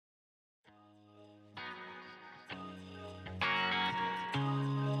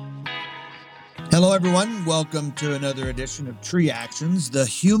Hello, everyone. Welcome to another edition of Tree Actions, the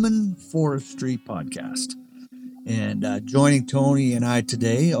Human Forestry Podcast. And joining Tony and I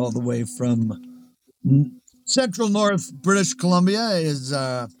today, all the way from Central North British Columbia, is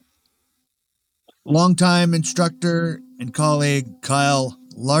longtime instructor and colleague Kyle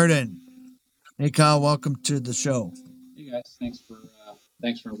Larden. Hey, Kyle, welcome to the show. Hey guys, thanks for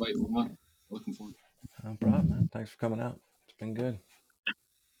inviting me on. Looking forward. No problem, man. Thanks for coming out. It's been good.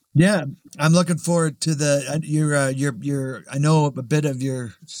 Yeah, I'm looking forward to your. I know a bit of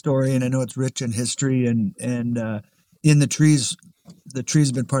your story, and I know it's rich in history and in the trees. The trees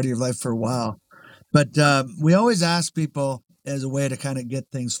have been part of your life for a while, but we always ask people as a way to kind of get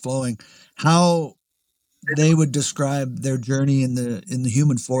things flowing, how they would describe their journey in the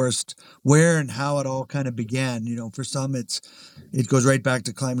human forest, where and how it all kind of began. You know, for some it goes right back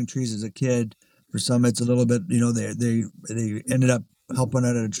to climbing trees as a kid. For some, it's a little bit, they ended up helping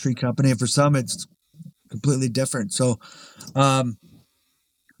out at a tree company, and for some, it's completely different. So, um,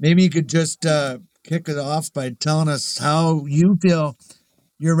 maybe you could just kick it off by telling us how you feel,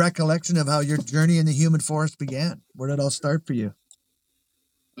 your recollection of how your journey in the human forest began. Where did it all start for you?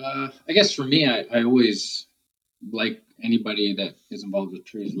 I guess for me, I always, like anybody that is involved with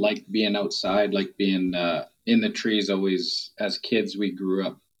trees, like being outside, like being in the trees. Always, as kids, we grew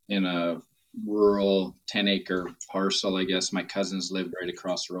up in a rural 10-acre parcel. I guess my cousins lived right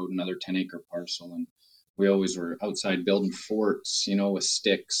across the road, another 10-acre parcel, and we always were outside building forts, with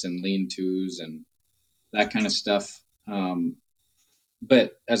sticks and lean-tos and that kind of stuff.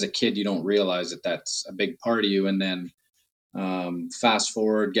 But as a kid, you don't realize that that's a big part of you. And then fast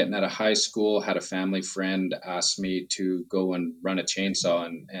forward, getting out of high school, had a family friend ask me to go and run a chainsaw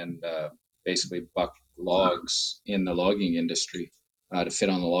and basically buck logs in the logging industry to fit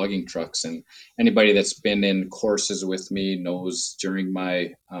on the logging trucks. And anybody that's been in courses with me knows during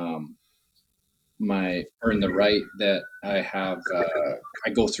my earn the right that I have. I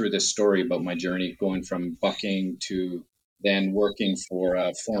go through this story about my journey going from bucking to then working for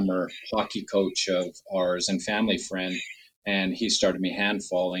a former hockey coach of ours and family friend, and he started me hand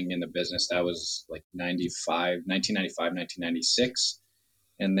falling in the business. That was like 1995, 1996.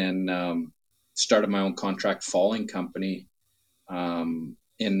 And then started my own contract falling company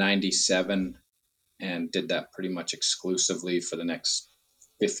in 97 and did that pretty much exclusively for the next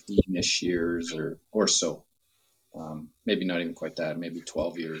 15-ish years or so. Maybe not even quite that, maybe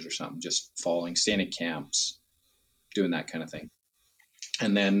 12 years or something, just falling, staying in camps, doing that kind of thing.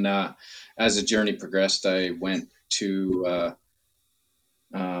 And then as the journey progressed, I went to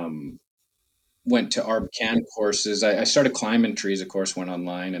ARB-CAN courses. I started climbing trees, of course, went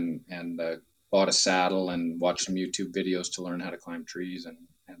online and bought a saddle and watched some YouTube videos to learn how to climb trees. And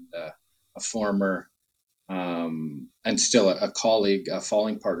a former and still a colleague, a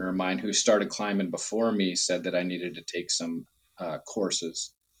falling partner of mine who started climbing before me, said that I needed to take some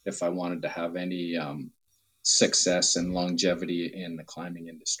courses if I wanted to have any success and longevity in the climbing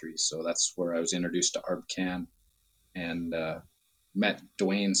industry. So that's where I was introduced to ARB-CAN and met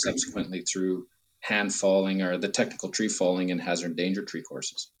Dwayne subsequently through hand falling or the technical tree falling and hazard danger tree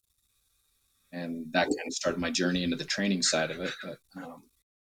courses. And that kind of started my journey into the training side of it. But,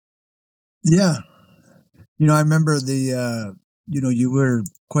 Yeah. I remember you were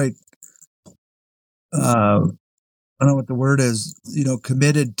quite, I don't know what the word is,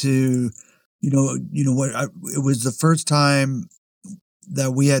 committed to, it was the first time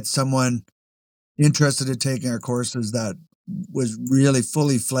that we had someone interested in taking our courses that was really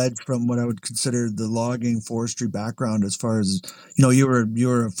fully fledged from what I would consider the logging forestry background, as far as, you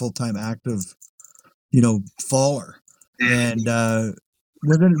were a full-time active, faller. And,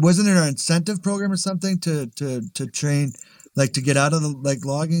 wasn't there an incentive program or something to train, like to get out of the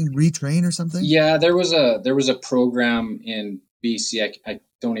logging, retrain or something? yeah, there was a program in BC. I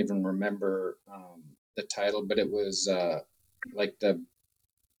don't even remember the title, but it was like the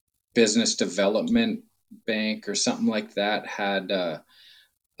Business Development Bank or something like that had a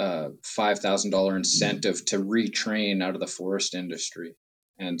 $5,000 incentive to retrain out of the forest industry,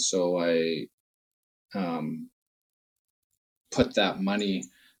 and so I put that money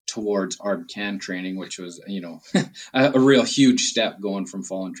towards ARB-CAN training, which was, a real huge step going from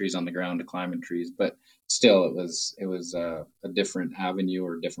falling trees on the ground to climbing trees. But still, it was a different avenue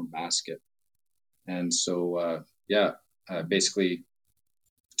or a different basket. And so, basically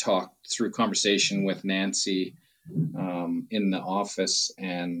talked through conversation with Nancy in the office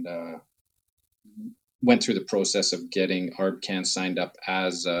and went through the process of getting ARB-CAN signed up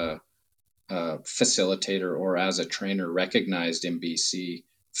as a facilitator or as a trainer recognized in BC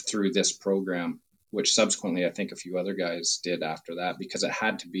through this program, which subsequently I think a few other guys did after that, because it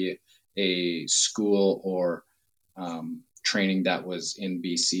had to be a school or training that was in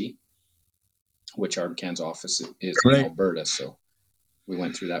BC, which Arbcan's office is in Right. Alberta. So we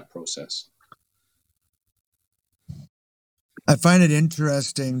went through that process. I find it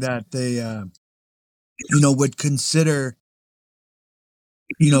interesting that they, would consider,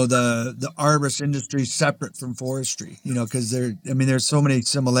 the arborist industry separate from forestry, because there's so many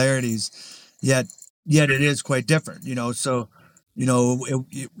similarities, yet, it is quite different, so,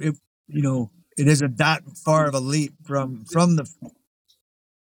 it isn't that far of a leap from the,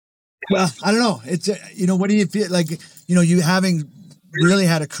 well, I don't know. It's, what do you feel like, you having really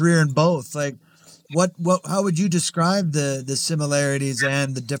had a career in both, like, how would you describe the similarities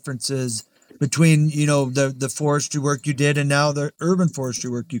and the differences between, the forestry work you did and now the urban forestry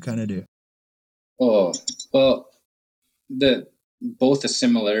work you kind of do? Oh, well, the both the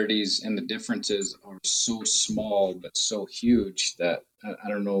similarities and the differences are so small but so huge that I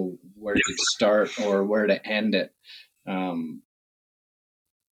don't know where to start or where to end it. Um,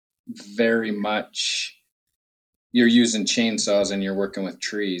 Very much, you're using chainsaws and you're working with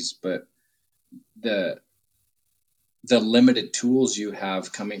trees, but the limited tools you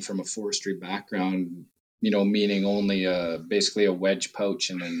have coming from a forestry background, meaning only basically a wedge pouch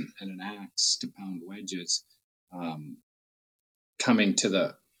and an axe to pound wedges, um, coming to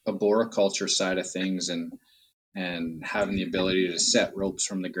the arboriculture side of things and having the ability to set ropes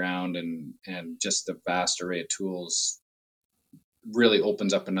from the ground and just the vast array of tools really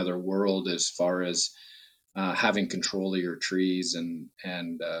opens up another world as far as having control of your trees and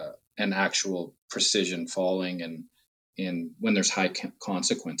actual precision falling and in when there's high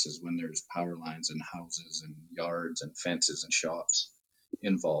consequences, when there's power lines and houses and yards and fences and shops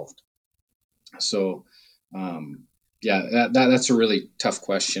involved. So um, yeah, that's a really tough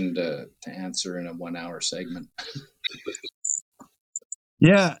question to answer in a 1 hour segment.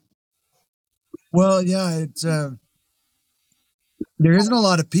 Yeah. Well, yeah, it's there isn't a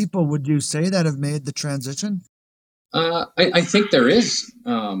lot of people, would you say, that have made the transition? I think there is.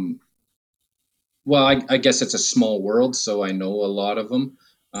 Well, I guess it's a small world, so I know a lot of them.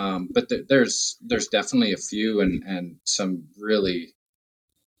 But there's definitely a few and some really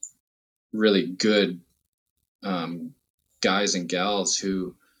really good um, guys and gals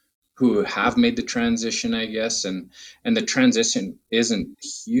who have made the transition, I guess, and the transition isn't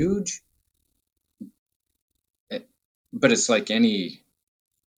huge, eh, but it's like any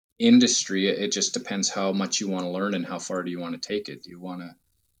industry. It just depends how much you want to learn and how far do you want to take it. Do you want to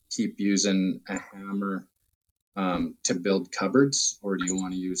keep using a hammer to build cupboards, or do you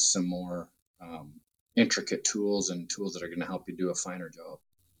want to use some more intricate tools and tools that are going to help you do a finer job?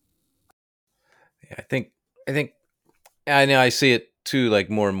 Yeah, I think I know I see it too. Like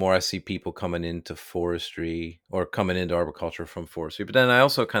more and more, I see people coming into forestry or coming into arboriculture from forestry. But then I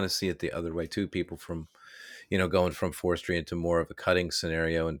also kind of see it the other way too. People from going from forestry into more of a cutting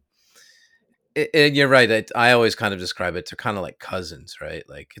scenario. And you're right. I always kind of describe it to kind of like cousins, right?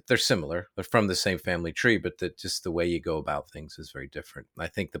 Like they're similar, they're from the same family tree, but just the way you go about things is very different. I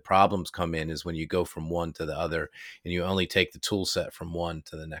think the problems come in is when you go from one to the other and you only take the tool set from one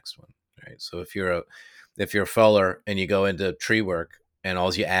to the next one, right? So if you're a feller and you go into tree work and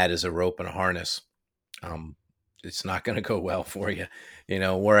all you add is a rope and a harness, um, it's not going to go well for you,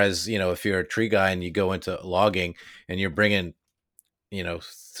 Whereas if you're a tree guy and you go into logging and you're bringing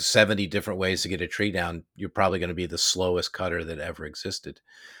 70 different ways to get a tree down, you're probably going to be the slowest cutter that ever existed.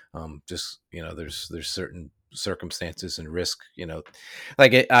 Just there's certain circumstances and risk,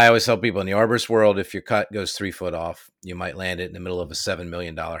 like I always tell people in the arborist world, if your cut goes 3 foot off, you might land it in the middle of a $7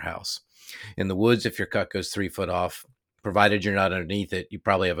 million house. In the woods, if your cut goes 3 foot off, provided you're not underneath it, you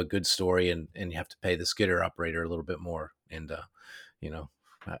probably have a good story, and you have to pay the skidder operator a little bit more, and you know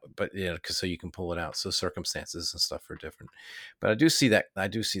but cause so you can pull it out, so circumstances and stuff are different. But I do see that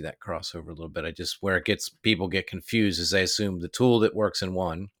crossover a little bit. I just, where it gets people get confused is they assume the tool that works in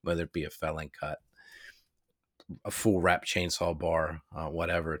one, whether it be a felling cut, a full wrap chainsaw bar,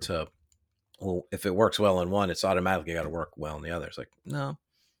 whatever, to, well, if it works well in one, it's automatically got to work well in the other. It's like, no,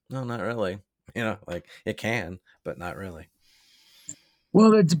 no, not really. Like it can, but not really.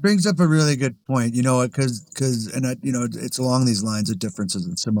 Well, it brings up a really good point, because and it's along these lines of differences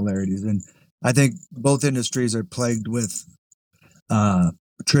and similarities, and I think both industries are plagued with uh,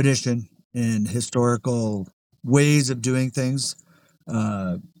 tradition and historical ways of doing things,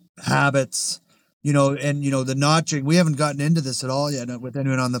 uh, habits, and the notching. We haven't gotten into this at all yet with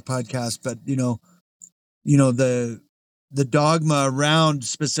anyone on the podcast, but the dogma around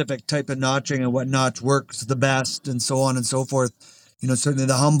specific type of notching and what notch works the best, and so on and so forth. Certainly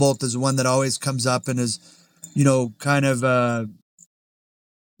the Humboldt is one that always comes up and is kind of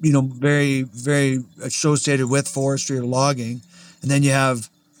very, very associated with forestry or logging. And then you have,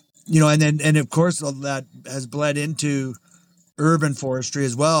 and of course that has bled into urban forestry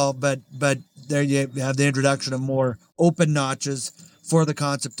as well. But there you have the introduction of more open notches for the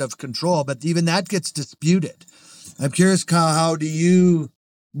concept of control. But even that gets disputed. I'm curious, Kyle, how do you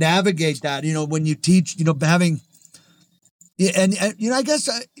navigate that? When you teach, having yeah, and I guess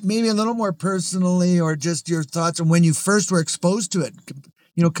maybe a little more personally, or just your thoughts on when you first were exposed to it.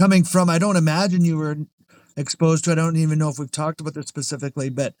 Coming from, I don't imagine you were exposed to it. I don't even know if we've talked about this specifically,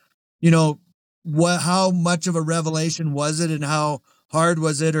 but you know, how much of a revelation was it, and how hard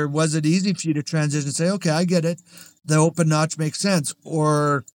was it, or was it easy for you to transition and say, okay, I get it, the open notch makes sense,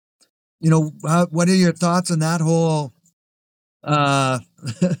 or what are your thoughts on that whole uh,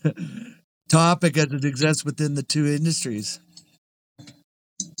 topic as it exists within the two industries?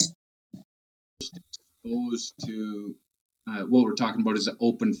 Opposed to what we're talking about is an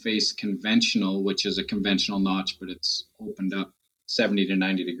open face conventional, which is a conventional notch, but it's opened up 70 to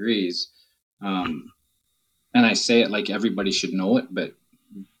 90 degrees. And I say it like everybody should know it, but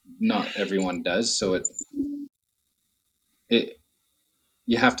not everyone does. So it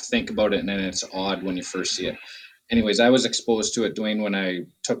you have to think about it, and then it's odd when you first see it. Anyways, I was exposed to it, Dwayne, when I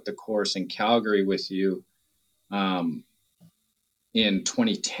took the course in Calgary with you um, in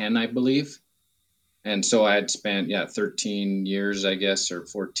 2010, I believe. And so I had spent 13 years, I guess, or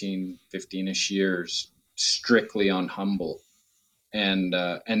 14, 15ish years strictly on Humble. And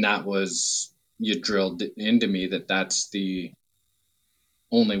that was, you drilled into me that that's the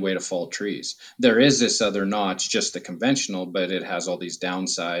only way to fall trees. There is this other notch, just the conventional, but it has all these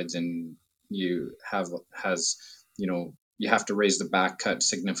downsides, and you have has you have to raise the back cut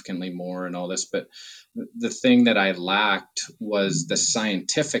significantly more and all this. But the thing that I lacked was the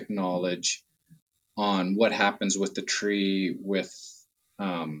scientific knowledge on what happens with the tree with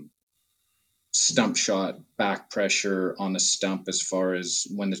um, stump shot, back pressure on the stump, as far as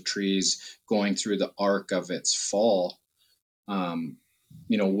when the tree's going through the arc of its fall. Um,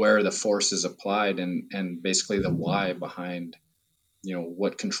 where the force is applied, and basically the why behind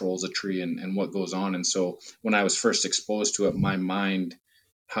what controls a tree, and what goes on. And so when I was first exposed to it, my mind,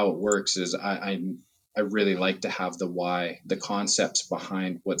 how it works is I really like to have the why, the concepts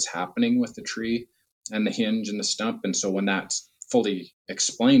behind what's happening with the tree and the hinge and the stump. And so when that's fully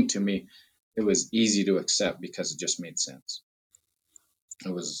explained to me, it was easy to accept because it just made sense.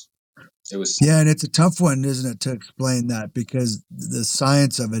 It was Yeah, and it's a tough one, isn't it, to explain that, because the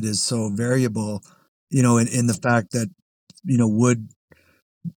science of it is so variable, in the fact that, wood,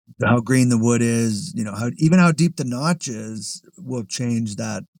 how green the wood is, how deep the notch is will change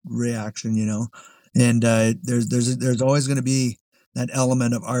that reaction, and there's always going to be that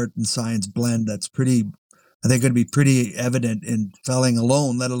element of art and science blend that's pretty, I think, going to be pretty evident in felling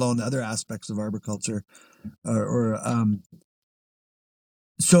alone, let alone the other aspects of arboriculture.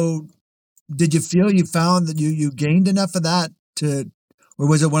 So did you feel you found that you gained enough of that to, or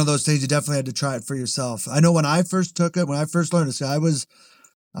was it one of those things you definitely had to try it for yourself? I know when I first took it, when I first learned to say, I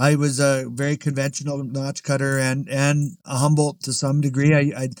was a very conventional notch cutter, and a Humboldt to some degree.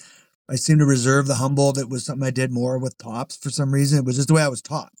 I seem to reserve the Humboldt. It was something I did more with tops for some reason. It was just the way I was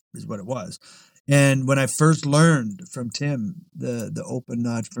taught, is what it was. And when I first learned from Tim, the open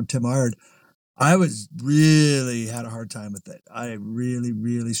notch from Tim Ard, I was really had a hard time with it. I really,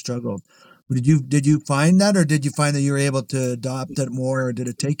 really struggled. Did you find that, or did you find that you were able to adopt it more, or did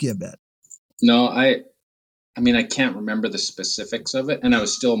it take you a bit? No, I mean, I can't remember the specifics of it, and I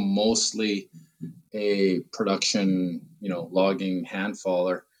was still mostly a production, logging hand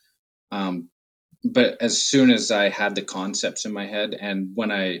faller. Um, but as soon as I had the concepts in my head, and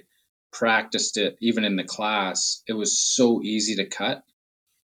when I practiced it, even in the class, it was so easy to cut.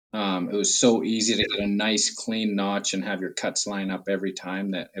 It was so easy to get a nice clean notch and have your cuts line up every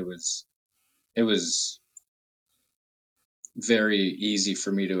time, that it was very easy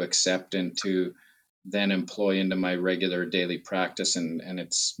for me to accept and to then employ into my regular daily practice, and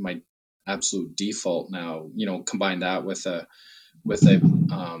it's my absolute default now. Combine that with a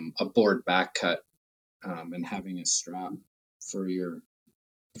board back cut, and having a strap for your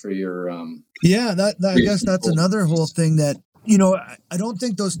for your Yeah, that for I your guess that's control another whole piece. thing that I don't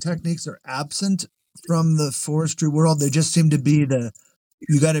think those techniques are absent from the forestry world. They just seem to be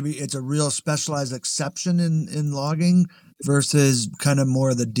you got to be. It's a real specialized exception in logging versus kind of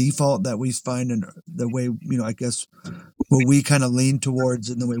more the default that we find in the way, I guess, what we kind of lean towards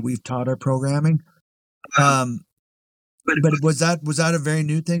in the way we've taught our programming. Um, but was that a very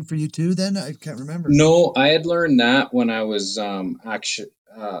new thing for you too? Then I can't remember. No, I had learned that when I was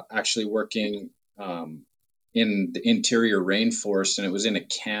actually working. in the interior rainforest, and it was in a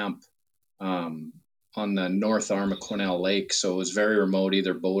camp um, on the north arm of Quesnel Lake. So it was very remote,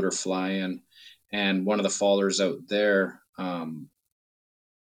 either boat or fly in. And one of the fallers out there, and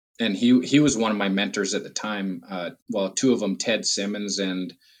he was one of my mentors at the time. Well, two of them, Ted Simmons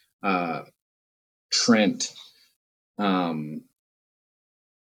and uh, Trent.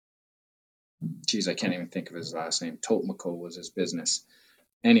 Geez, I can't even think of his last name. Totmako was his business.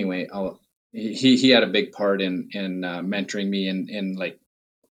 Anyway, he had a big part in mentoring me in like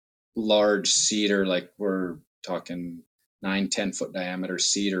large cedar, like we're talking 9-10 foot diameter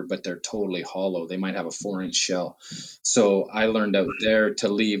cedar, but they're totally hollow. They might have a 4-inch shell. So I learned out there to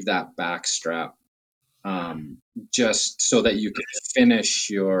leave that back strap, just so that you can finish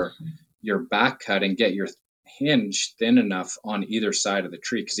your back cut and get your hinge thin enough on either side of the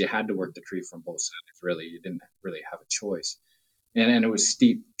tree, because you had to work the tree from both sides. Really, you didn't really have a choice, and it was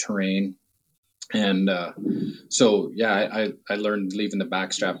steep terrain. And so yeah, I learned leaving the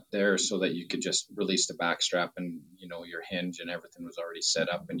back strap there so that you could just release the back strap, and your hinge and everything was already set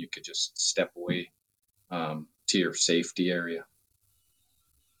up, and you could just step away to your safety area.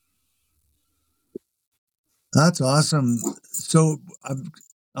 That's awesome. So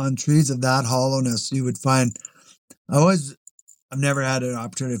on trees of that hollowness, you would find. I always I've never had an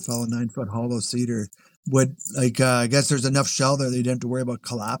opportunity to fell a 9 foot hollow cedar. Would like I guess there's enough shell there that you didn't have to worry about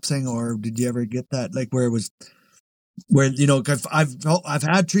collapsing, or did you ever get that like where it was where 'cause I've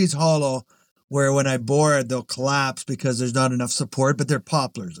had trees hollow where when I bore it they'll collapse because there's not enough support, but they're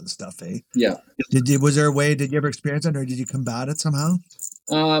poplars and stuff, eh? Yeah. Was there a way? Did you ever experience it, or did you combat it somehow?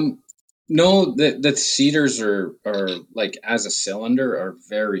 No, the cedars are like as a cylinder are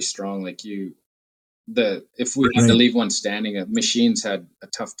very strong. Like if we had to Right. leave one standing, machines had a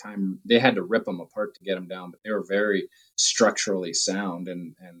tough time. They had to rip them apart to get them down, but they were very structurally sound,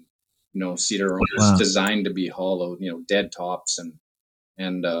 and cedar was Wow. designed to be hollow, dead tops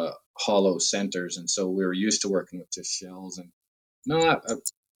and hollow centers, and so we were used to working with just shells. And no,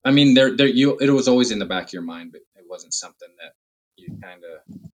 I mean, it was always in the back of your mind, but it wasn't something that you kind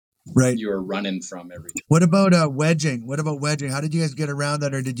of Right. you were running from every time. What about wedging? What about wedging? How did you guys get around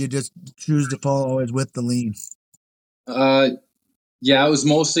that, or did you just choose to fall always with the lean? Yeah, it was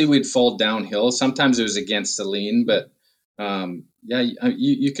mostly we'd fall downhill. Sometimes it was against the lean, but yeah,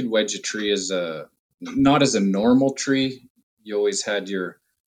 you could wedge a tree as a not as a normal tree. You always had your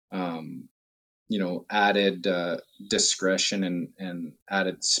um, added discretion and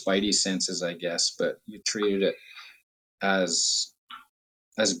added spidey senses, I guess. But you treated it as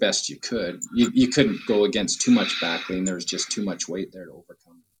as best you could. You couldn't go against too much back lean. There was just too much weight there to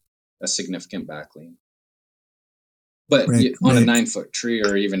overcome a significant back lean. But Right. on a Right. 9 foot tree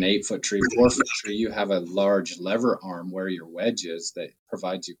or even 8 foot tree, 4 foot tree, you have a large lever arm where your wedge is that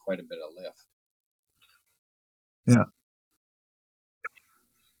provides you quite a bit of lift. Yeah.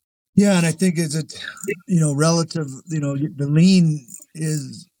 Yeah, and I think is it, relative. The lean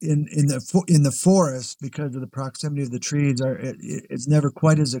is in the forest because of the proximity of the trees. It's never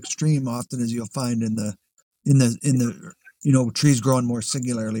quite as extreme often as you'll find in the trees growing more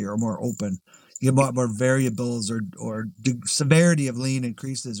singularly or more open. You get more variables or the severity of lean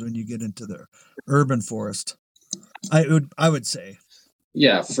increases when you get into the urban forest. I would say.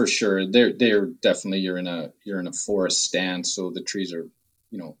 Yeah, for sure. They're definitely you're in a forest stand, so the trees are,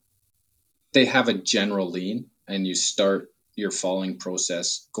 they have a general lean, and you start your falling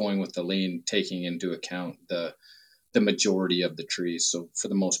process going with the lean, taking into account the majority of the trees. So for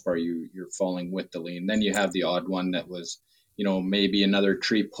the most part, you're falling with the lean. Then you have the odd one that was, maybe another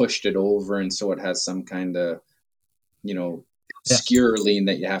tree pushed it over, and so it has some kind of, Yeah. skewer lean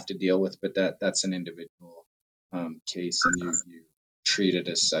that you have to deal with. But that's an individual case, and you treat it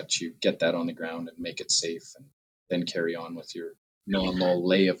as such. You get that on the ground and make it safe, and then carry on with your normal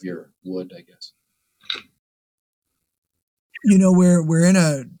lay of your wood, I guess. We're in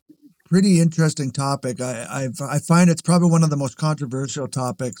a pretty interesting topic. I find it's probably one of the most controversial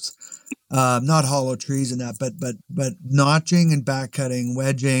topics. Not hollow trees and that, but notching and back cutting,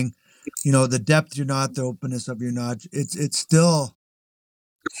 wedging. The depth you're not, the openness of your notch. It's still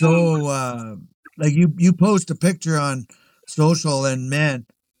so like you post a picture on social, and man,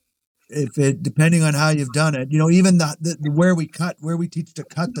 if it depending on how you've done it, even the where we teach to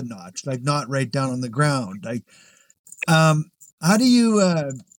cut the notch, like not right down on the ground, like um how do you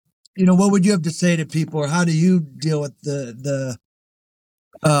what would you have to say to people, or how do you deal with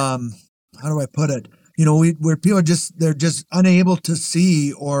um how do I put it? Where people they're just unable to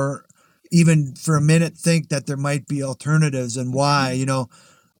see or even for a minute think that there might be alternatives, and why,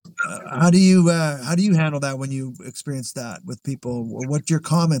 how do you handle that when you experience that with people, or what's your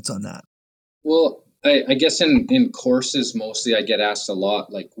comments on that? Well, I guess in courses mostly I get asked a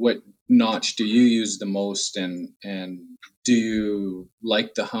lot like what notch do you use the most, and do you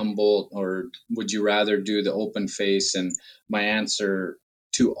like the Humboldt or would you rather do the open face? And my answer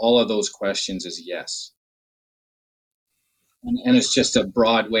to all of those questions is yes. And it's just a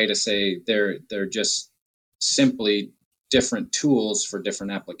broad way to say they're just simply different tools for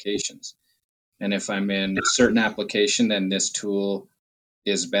different applications. And if I'm in a certain application, then this tool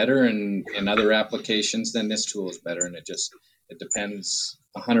is better, and in other applications then this tool is better, and it depends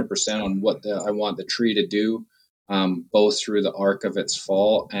 100% on what I want the tree to do, both through the arc of its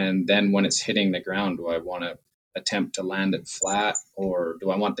fall and then when it's hitting the ground. Do I want to attempt to land it flat, or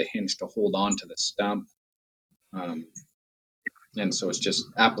do I want the hinge to hold on to the stump? um, and so it's just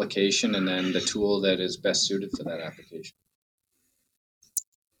application and then the tool that is best suited for that application.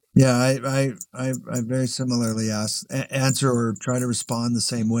 Yeah, I very similarly answer or try to respond the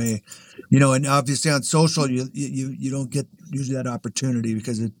same way, and obviously on social, you don't get usually that opportunity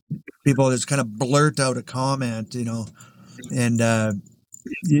because people just kind of blurt out a comment, and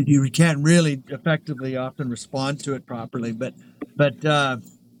you can't really effectively often respond to it properly. But uh,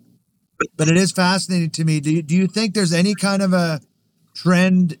 but it is fascinating to me. Do you think there's any kind of a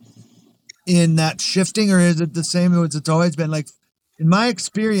trend in that shifting, or is it the same as it's always been? Like in my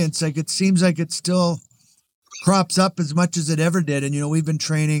experience, like it seems like it still crops up as much as it ever did. And we've been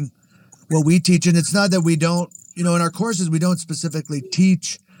training what we teach, and it's not that we don't, in our courses we don't specifically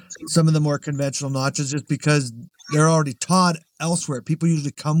teach some of the more conventional notches just because they're already taught elsewhere. People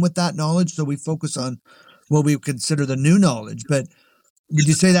usually come with that knowledge, so we focus on what we consider the new knowledge. But would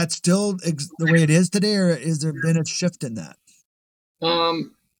you say that's still the way it is today, or has there been a shift in that?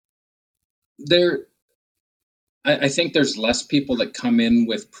 um, there I think there's less people that come in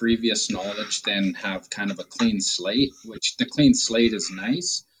with previous knowledge than have kind of a clean slate, which the clean slate is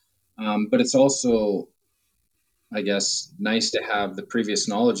nice. But it's also, I guess, nice to have the previous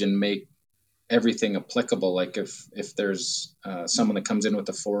knowledge and make everything applicable. Like if there's someone that comes in with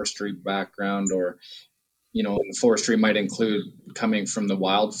a forestry background, or forestry might include coming from the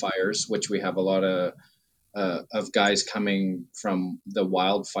wildfires, which we have a lot of guys coming from the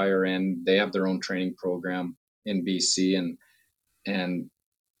wildfire end. They have their own training program in BC, and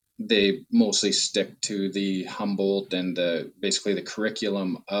they mostly stick to the Humboldt and basically the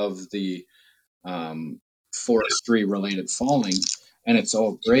curriculum of the forestry related falling, and it's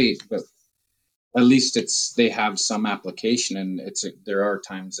all great, but at least they have some application, and there are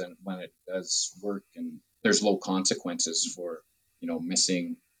times when it does work, and there's low consequences for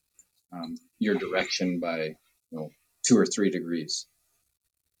missing your direction by 2 or 3 degrees,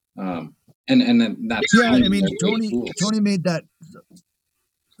 um, and then that's Yeah, fine. I mean, They're great tools. Tony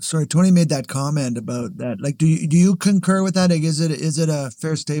made that comment about that. Like, do you concur with that? Like, is it a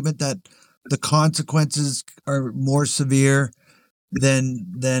fair statement that the consequences are more severe than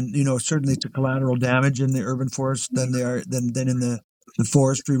certainly to collateral damage in the urban forest than they are than in the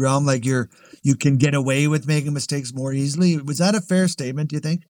forestry realm? Like you can get away with making mistakes more easily. Was that a fair statement, do you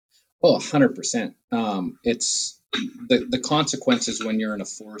think? Oh, 100%. It's the consequences when you're in a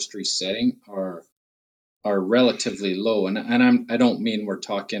forestry setting are relatively low, and I don't mean we're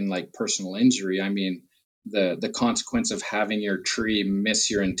talking like personal injury. I mean the consequence of having your tree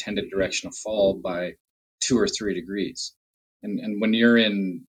miss your intended direction of fall by 2 or 3 degrees, and when you're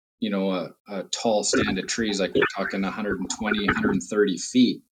in a tall stand of trees, like we're talking 120, 130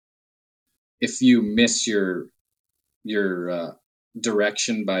 feet, if you miss your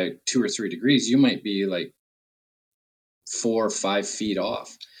direction by 2 or 3 degrees, you might be like 4 or 5 feet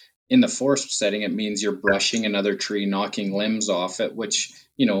off. In the forest setting, it means you're brushing another tree, knocking limbs off it, which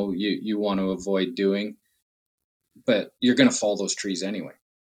you want to avoid doing, but you're going to fall those trees anyway.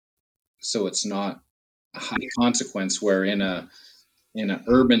 So it's not a high consequence. Where in an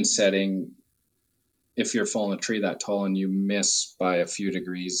urban setting, if you're falling a tree that tall and you miss by a few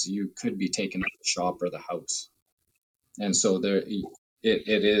degrees, you could be taken out the shop or the house. And so it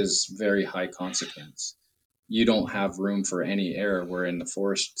is very high consequence. You don't have room for any error. Where in the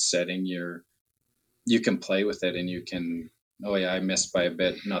forest setting, you can play with it, and you can, oh yeah, I missed by a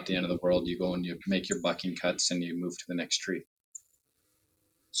bit, not the end of the world. You go and you make your bucking cuts and you move to the next tree.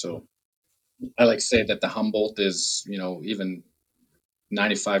 So I like to say that the Humboldt is even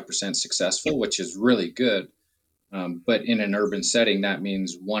 95% successful, which is really good. But in an urban setting, that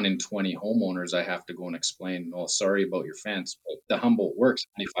means 1 in 20 homeowners I have to go and explain, well, sorry about your fence, but the Humboldt works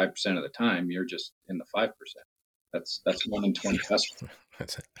 95% of the time. You're just in the 5%. That's 1 in 20 customers.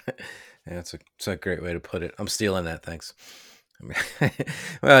 That's a, yeah, that's a great way to put it. I'm stealing that. Thanks.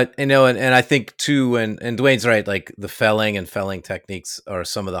 Well, and I think too, and Dwayne's right. Like the felling and felling techniques are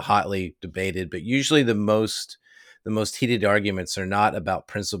some of the hotly debated, but usually the most heated arguments are not about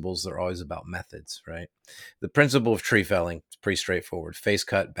principles; they're always about methods, right? The principle of tree felling is pretty straightforward: face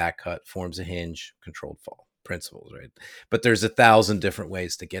cut, back cut, forms a hinge, controlled fall. Principles, right? But there's 1,000 different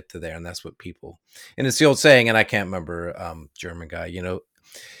ways to get to there, and that's what people. And it's the old saying, and I can't remember German guy.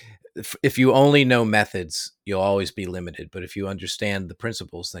 If you only know methods, you'll always be limited. But if you understand the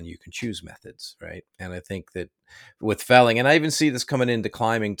principles, then you can choose methods, right? And I think that with felling, and I even see this coming into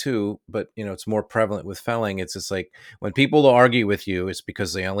climbing too, but it's more prevalent with felling. It's just like when people argue with you, it's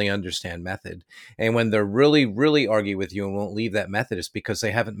because they only understand method. And when they're really, really argue with you and won't leave that method, it's because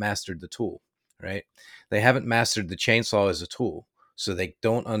they haven't mastered the tool, right? They haven't mastered the chainsaw as a tool. So they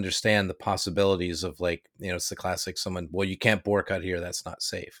don't understand the possibilities of, like, it's the classic someone, well, you can't bore cut here. That's not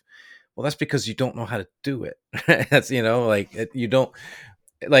safe. Well, that's because you don't know how to do it. That's, you don't,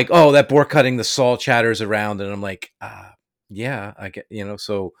 like, oh, that bore cutting, the saw chatters around. And I'm like, yeah, I get,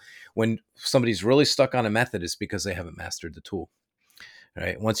 so when somebody's really stuck on a method, it's because they haven't mastered the tool,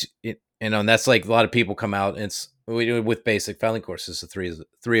 right? And that's like a lot of people come out and we do it with basic felling courses. The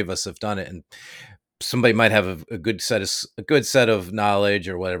three of us have done it. And somebody might have a good set of knowledge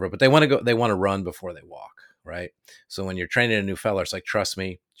or whatever, but they want to run before they walk, right? So when you're training a new fella, it's like, trust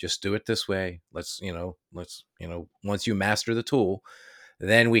me, just do it this way. Once you master the tool,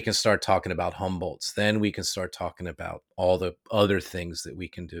 then we can start talking about Humboldts. Then we can start talking about all the other things that we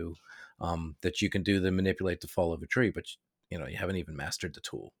can do, that you can do to manipulate the fall of a tree. But you haven't even mastered the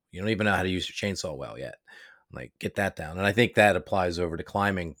tool. You don't even know how to use your chainsaw well yet. Like, get that down. And I think that applies over to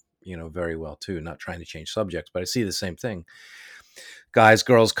climbing, very well too. Not trying to change subjects, but I see the same thing. Guys,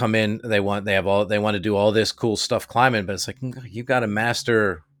 girls come in, they want to do all this cool stuff climbing, but it's like, you got to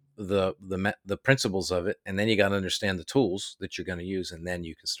master the principles of it, and then you got to understand the tools that you're going to use, and then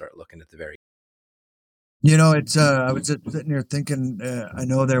you can start looking at the very. It's I was just sitting here thinking. I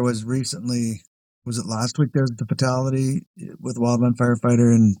know there was recently, was it last week? There was the fatality with a wildland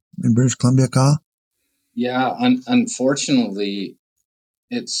firefighter in British Columbia, Kyle. Yeah, unfortunately,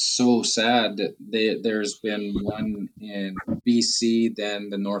 it's so sad that there's been one in BC, then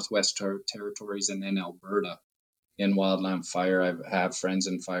the Northwest Territories, and then Alberta in wildland fire. I have friends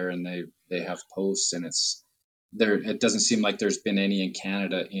in fire, and they have posts, and it's there. It doesn't seem like there's been any in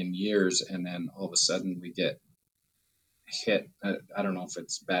Canada in years, and then all of a sudden we get hit. I don't know if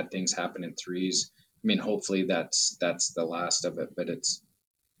it's bad things happen in threes. I mean, hopefully that's the last of it, but it's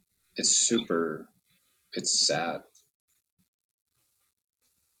super. It's sad.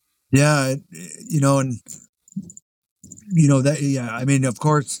 Yeah, and that. Yeah, I mean, of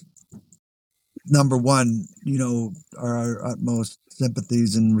course, number one, our utmost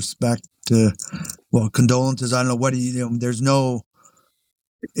sympathies and respect to, well, condolences. I don't know what do there's no.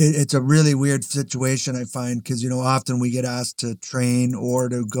 It's a really weird situation, I find, because often we get asked to train or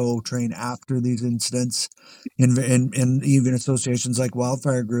to go train after these incidents, in even associations like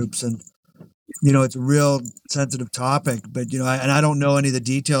wildfire groups, and it's a real sensitive topic. But and I don't know any of the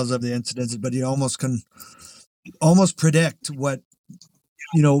details of the incidents, but you almost can almost predict what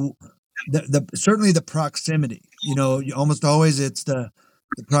the certainly the proximity. You almost always it's the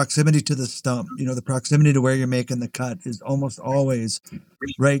proximity to the stump. The proximity to where you're making the cut is almost always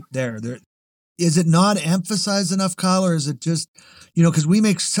right there. Is it not emphasized enough, Kyle, or is it just because we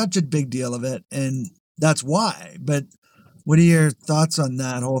make such a big deal of it, and that's why. But what are your thoughts on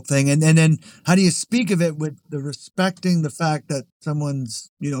that whole thing? And then how do you speak of it with the respecting the fact that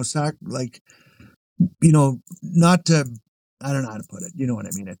someone's not to, I don't know how to put it. You know what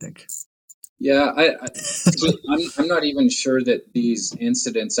I mean? I think. Yeah, I'm not even sure that these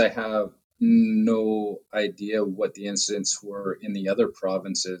incidents. I have no idea what the incidents were in the other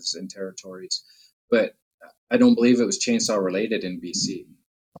provinces and territories, but I don't believe it was chainsaw related in BC.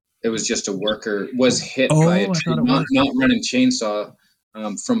 It was just a worker was hit by a Oh, I tree, thought it not was. running chainsaw.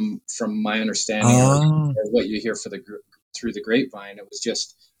 From my understanding, Oh, or what you hear through the grapevine, it was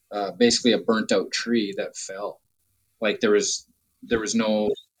just basically a burnt out tree that fell. Like there was no,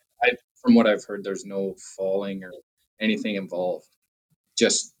 from what I've heard, there's no falling or anything involved.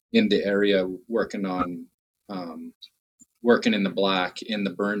 Just in the area um, working in the black in the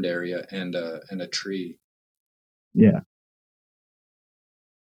burned area, and a tree. yeah.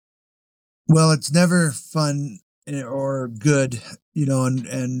 Well, it's never fun or good,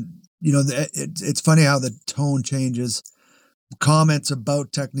 and it's funny how the tone changes. Comments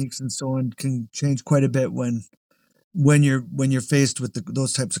about techniques and so on can change quite a bit when you're faced with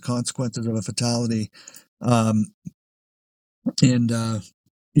those types of consequences of a fatality, um, and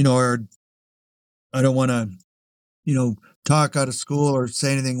or I don't want to. talk out of school or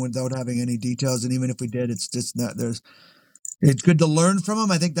say anything without having any details. And even if we did, it's just not it's good to learn from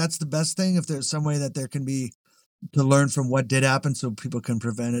them. I think that's the best thing. If there's some way that there can be to learn from what did happen so people can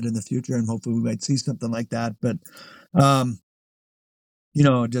prevent it in the future. And hopefully we might see something like that. But, um,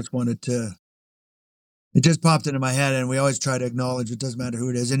 just wanted to, it just popped into my head, and we always try to acknowledge it doesn't matter who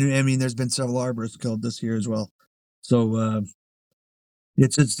it is. And I mean, there's been several arborists killed this year as well. So,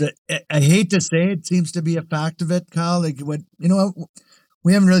 I hate to say it seems to be a fact of it, Kyle. Like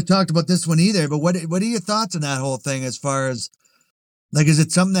we haven't really talked about this one either, but what are your thoughts on that whole thing as far as like, is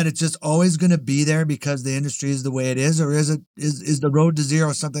it something that it's just always going to be there because the industry is the way it is, or is the road to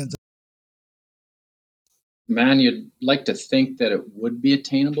zero something that's Man, you'd like to think that it would be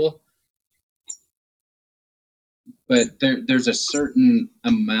attainable, but there's a certain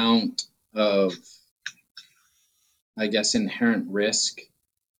amount of, I guess, inherent risk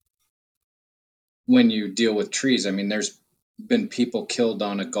when you deal with trees. I mean, there's been people killed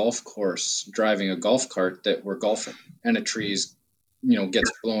on a golf course driving a golf cart that were golfing, and a tree's,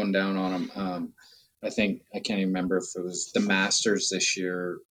 gets blown down on them. I think I can't even remember if it was the Masters this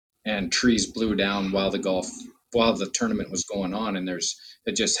year, and trees blew down while the tournament was going on, and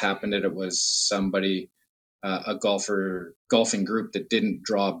it just happened that it was somebody, a golfing group that didn't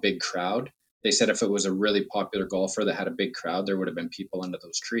draw a big crowd. They said if it was a really popular golfer that had a big crowd, there would have been people under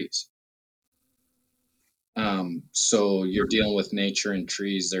those trees. So you're dealing with nature and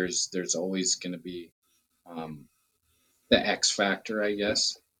trees. There's always going to be the X factor, I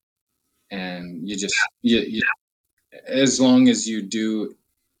guess. And you as long as you do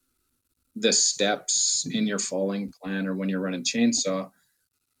the steps in your falling plan or when you're running chainsaw,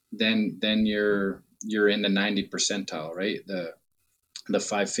 then you're in the 90 percentile, right? The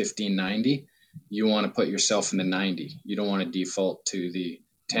 5, 15, 90. You want to put yourself in the 90. You don't want to default to the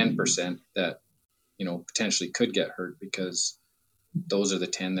 10% that potentially could get hurt, because those are the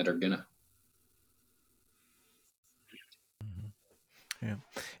 10 that are gonna. Yeah.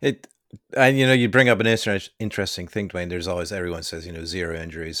 It and you bring up an interesting thing, Dwayne. There's always, everyone says, zero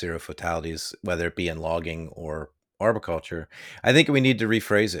injuries, zero fatalities, whether it be in logging or arboriculture. I think we need to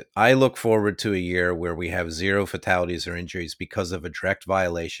rephrase it. I look forward to a year where we have zero fatalities or injuries because of a direct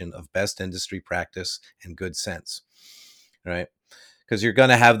violation of best industry practice and good sense, right? Because you're going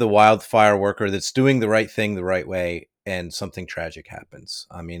to have the wildfire worker that's doing the right thing the right way, and something tragic happens.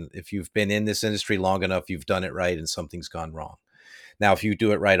 I mean, if you've been in this industry long enough, you've done it right and something's gone wrong. Now, if you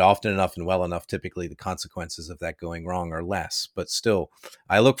do it right often enough and well enough, typically the consequences of that going wrong are less. But still,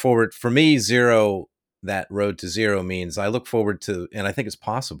 I look forward, for me, zero, that road to zero means I look forward to, and I think it's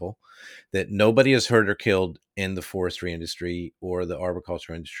possible, that nobody is hurt or killed in the forestry industry or the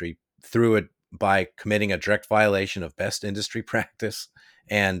arboriculture industry through it by committing a direct violation of best industry practice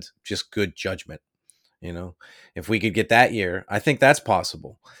and just good judgment. If we could get that year, I think that's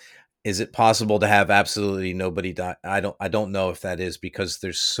possible. Is it possible to have absolutely nobody die? I don't know if that is, because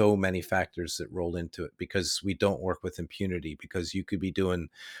there's so many factors that roll into it, because we don't work with impunity, because you could be doing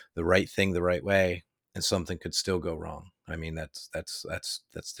the right thing the right way and something could still go wrong. I mean, that's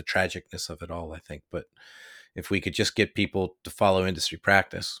the tragicness of it all, I think. But if we could just get people to follow industry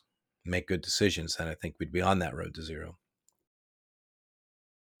practice, make good decisions, then I think we'd be on that road to zero.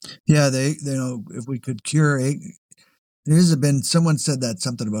 Yeah, if we could cure. There's been someone said that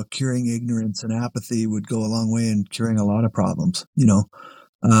something about curing ignorance and apathy would go a long way in curing a lot of problems.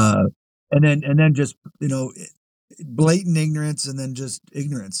 Uh, and then just blatant ignorance, and then just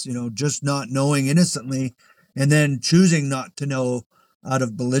ignorance. Just not knowing innocently, and then choosing not to know out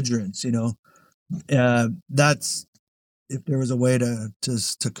of belligerence. That's, if there was a way to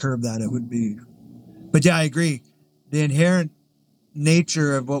curb that, it would be. But yeah, I agree. The inherent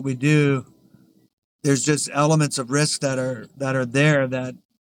nature of what we do, there's just elements of risk that are there that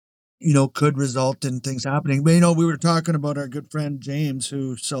could result in things happening. But we were talking about our good friend James,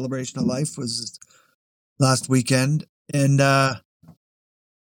 whose celebration of life was last weekend, and the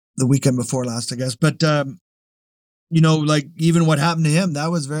weekend before last, I guess. But like, even what happened to him, that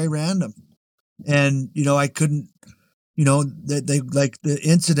was very random. And I couldn't, they like the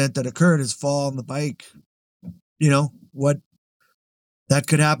incident that occurred, his fall on the bike. What that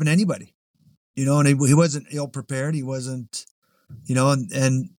could happen to anybody. And he wasn't ill prepared. He wasn't,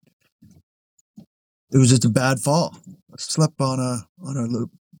 and it was just a bad fall, a slip on a loop.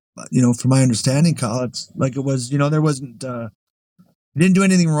 From my understanding, Kyle, it's like it was. There wasn't. He didn't do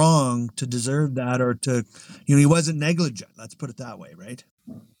anything wrong to deserve that, or to, he wasn't negligent. Let's put it that way, right?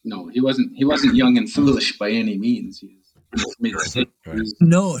 No, he wasn't. He wasn't young and foolish by any means. He was mid Right. sixties.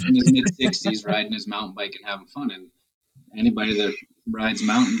 No. In his mid 60s, riding his mountain bike and having fun. And anybody that rides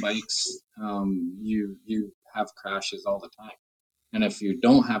mountain bikes, you have crashes all the time. And if you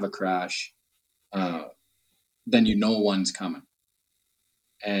don't have a crash, then you know one's coming.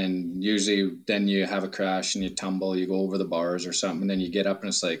 And usually then you have a crash and you tumble, you go over the bars or something, and then you get up and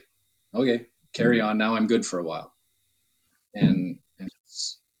it's like, okay, carry on. Now I'm good for a while. And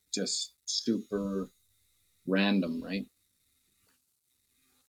it's just super random, right?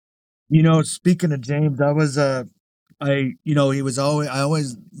 Speaking of James, he was always, I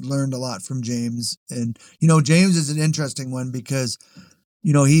always learned a lot from James. And, James is an interesting one because,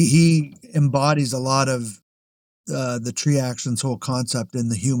 he embodies a lot of the tree actions whole concept in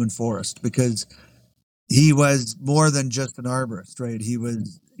the human forest because he was more than just an arborist, right? He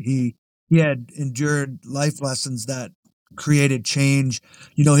had endured life lessons that created change.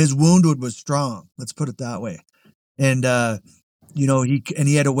 His woundwood was strong. Let's put it that way. And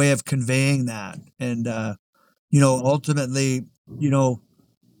he had a way of conveying that. And ultimately, you know,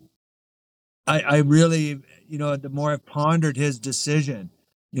 I really, the more I've pondered his decision,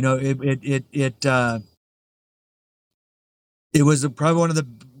 it was probably one of the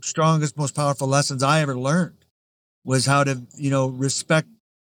strongest, most powerful lessons I ever learned was how to, respect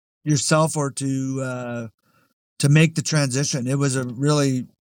yourself or to make the transition. It was a really,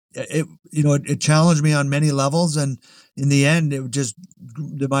 it challenged me on many levels. And in the end, it just,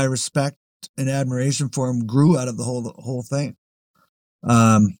 my respect and admiration for him grew out of the whole thing.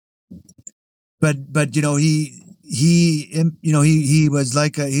 Um, but he was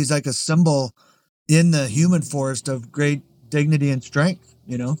he's like a symbol in the human forest of great dignity and strength.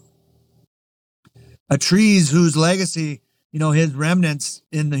 A trees whose legacy, his remnants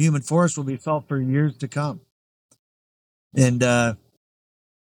in the human forest will be felt for years to come. And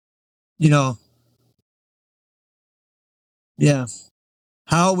you know, yeah,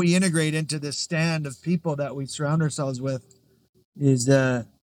 how we integrate into this stand of people that we surround ourselves with is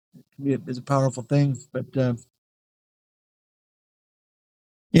is a powerful thing. But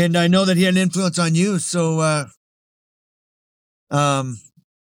and I know that he had an influence on you, so um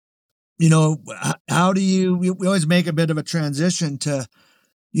how do you we always make a bit of a transition to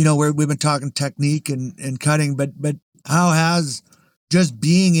where we've been talking technique and cutting, but how has just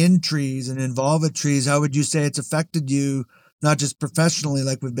being in trees and involved with trees, how would you say it's affected you, not just professionally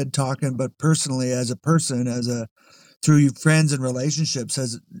like we've been talking, but personally as a person, through your friends and relationships?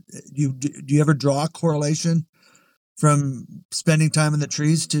 Do you ever draw a correlation from spending time in the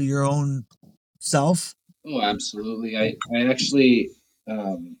trees to your own self? Oh, absolutely. I actually,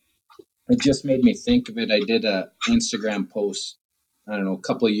 um, it just made me think of it. I did a Instagram post, I don't know, a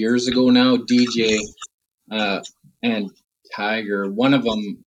couple of years ago now. DJ uh, and Tiger, one of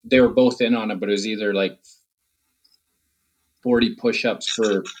them, they were both in on it, but it was either like 40 push-ups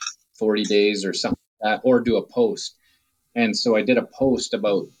for 40 days or something like that, or do a post. And so I did a post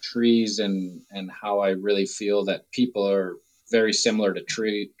about trees and how I really feel that people are very similar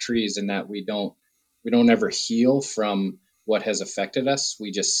to trees in that we don't ever heal from what has affected us.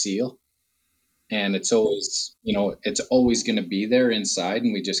 We just seal, and it's always going to be there inside,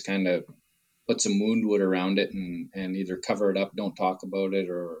 and we just kind of put some wound around it and either cover it up, don't talk about it,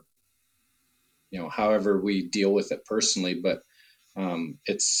 or however we deal with it personally. But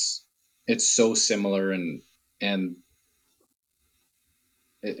it's so similar, and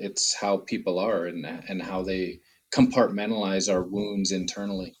it's how people are, and how they compartmentalize our wounds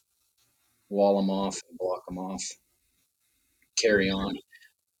internally, wall them off, block them off, carry on.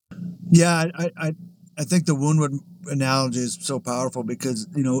 Yeah, I think the woundwood analogy is so powerful because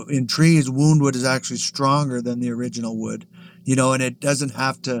in trees, woundwood is actually stronger than the original wood, and it doesn't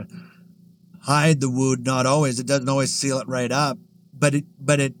have to hide the wound. Not always, it doesn't always seal it right up, but it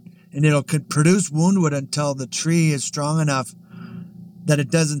and it'll could produce woundwood until the tree is strong enough that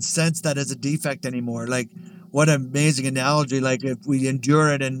it doesn't sense that as a defect anymore. Like, what an amazing analogy. Like, if we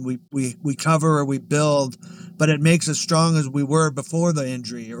endure it and we cover or we build, but it makes us strong as we were before the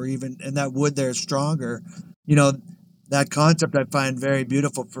injury, or even, and that wood there is stronger. You know, that concept I find very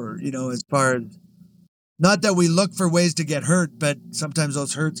beautiful for, as far as, not that we look for ways to get hurt, but sometimes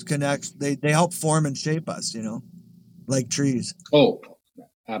those hurts can actually, they help form and shape us, like trees. Oh,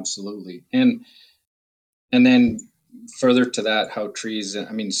 absolutely. And then further to that, how trees,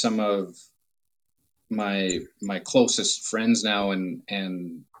 I mean, some of my closest friends now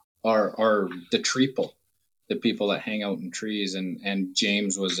and are the treeple, the people that hang out in trees, and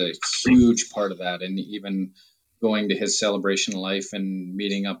James was a huge part of that. And even going to his celebration of life and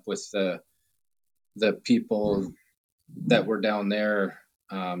meeting up with the people that were down there,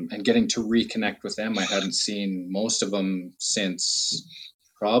 and getting to reconnect with them. I hadn't seen most of them since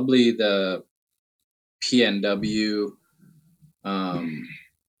probably the PNW, um,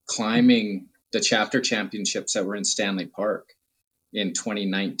 climbing the chapter championships that were in Stanley Park in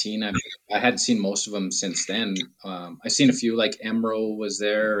 2019. I hadn't seen most of them since then. I've seen a few, like Emro was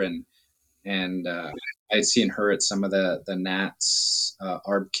there, and I'd seen her at some of the Nats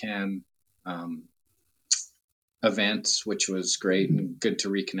ArbCan um, events, which was great and good to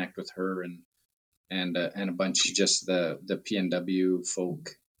reconnect with her and a bunch of just the PNW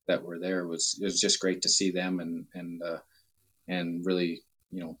folk that were there. It was just great to see them and really,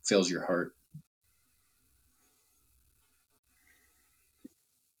 fills your heart.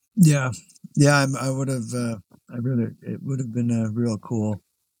 Yeah, yeah. I would have. I really. It would have been a real cool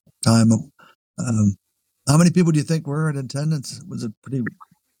time. How many people do you think were in attendance? It was a pretty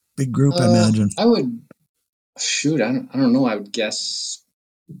big group, I imagine. I would shoot. I don't know. I would guess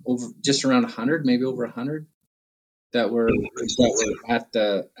over just around 100, maybe over 100 that were at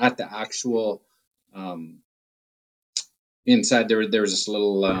the actual um, inside. There was this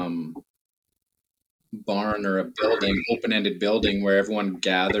little barn or a building, open ended building where everyone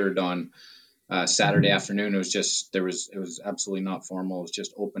gathered on Saturday afternoon. It was absolutely not formal. It was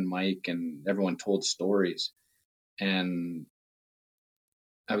just open mic, and everyone told stories. And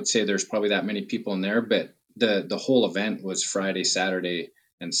I would say there's probably that many people in there, but the whole event was Friday, Saturday,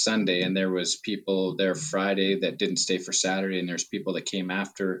 and Sunday, and there was people there Friday that didn't stay for Saturday, and there's people that came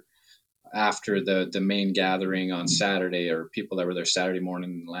after the main gathering on Saturday, or people that were there Saturday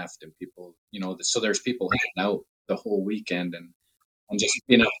morning and left, and people, so there's people hanging out the whole weekend, and just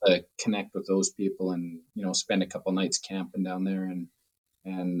being able to connect with those people, and spend a couple nights camping down there, and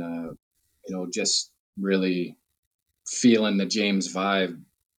just really feeling the James vibe.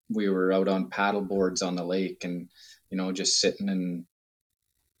 We were out on paddle boards on the lake, and just sitting and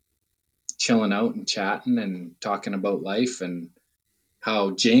chilling out and chatting and talking about life and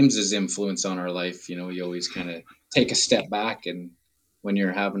how James's influence on our life. You always kind of take a step back, and when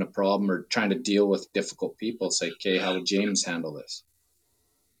you're having a problem or trying to deal with difficult people, it's like, okay, how would James handle this?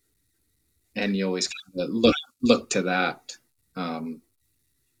 And you always kind of look um,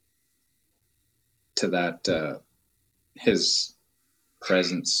 to that his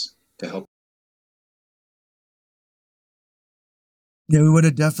presence to help. Yeah, we would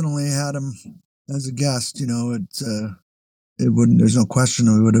have definitely had him as a guest. It wouldn't. There's no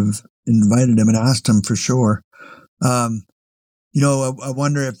question we would have invited him and asked him for sure. Um, I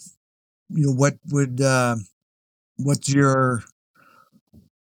wonder if what would what's your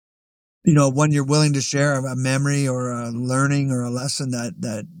one you're willing to share a memory or a learning or a lesson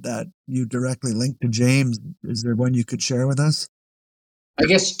that you directly link to James. Is there one you could share with us? I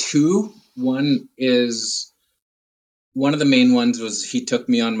guess two. One of the main ones was he took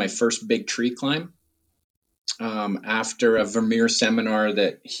me on my first big tree climb after a Vermeer seminar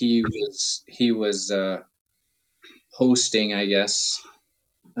that he was hosting, I guess.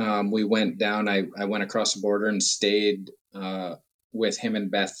 We went down. I went across the border and stayed with him and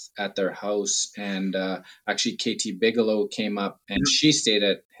Beth at their house. And actually, KT Bigelow came up and she stayed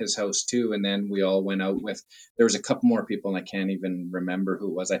at his house too. And then we all went out with. There was a couple more people, and I can't even remember who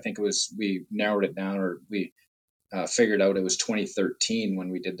it was. I think it was, we narrowed it down, or we figured out it was 2013 when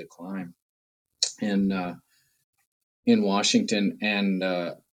we did the climb in Washington, and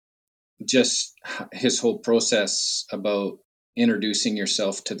just his whole process about introducing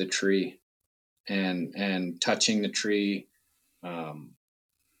yourself to the tree and touching the tree, um,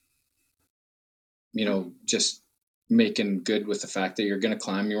 just making good with the fact that you're going to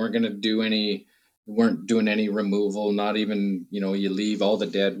climb. You weren't going to do any, you weren't doing any removal, not even, you leave all the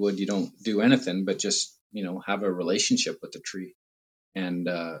dead wood, you don't do anything, but just, have a relationship with the tree, and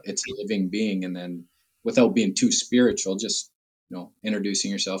it's a living being. And then without being too spiritual, just,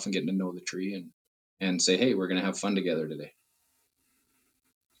 introducing yourself and getting to know the tree, and say, hey, we're going to have fun together today.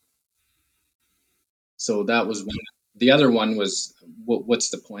 So that was one. The other one was, what's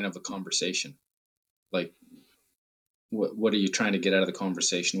the point of a conversation? Like, what are you trying to get out of the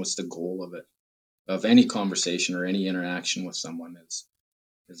conversation? What's the goal of it? Of any conversation or any interaction with someone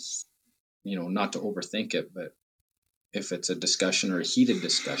is not to overthink it, but if it's a discussion or a heated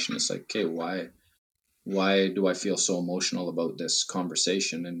discussion, it's like, okay, why do I feel so emotional about this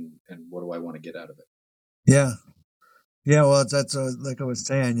conversation, and what do I want to get out of it? Yeah, yeah. Well, that's like I was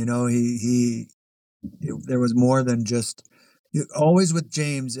saying. There was more than just. Always with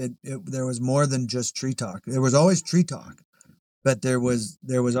James, there was more than just tree talk. There was always tree talk, but there was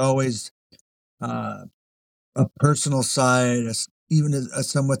always uh, a personal side, even a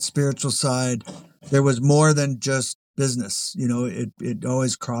somewhat spiritual side. There was more than just business. It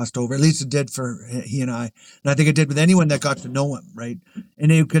always crossed over. At least it did for he and I. And I think it did with anyone that got to know him, right?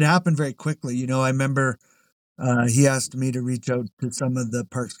 And it could happen very quickly. I remember he asked me to reach out to some of the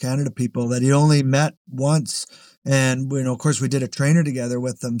Parks Canada people that he only met once, and of course, we did a trainer together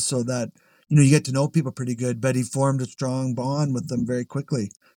with them, so that you get to know people pretty good. But he formed a strong bond with them very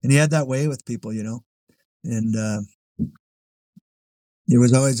quickly, and he had that way with people, and it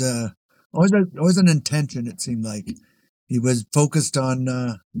was always an intention. It seemed like he was focused on.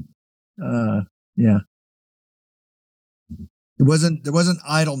 Uh, yeah, there wasn't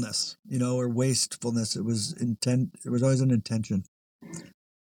idleness, or wastefulness. It was intent. It was always an intention.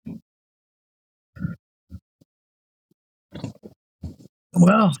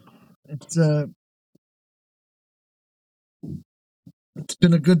 Well, it's uh, it's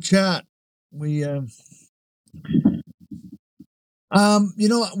been a good chat. We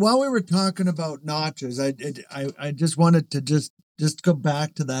while we were talking about notches, I just wanted to just go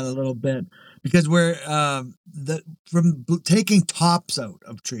back to that a little bit, because we're the from taking tops out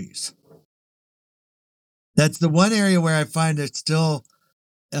of trees. That's the one area where I find it still,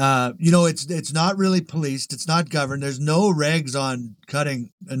 it's not really policed. It's not governed. There's no regs on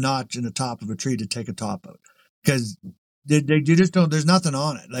cutting a notch in the top of a tree to take a top out, because you just don't. There's nothing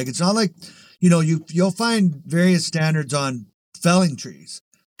on it. Like, it's not like, you'll find various standards on felling trees,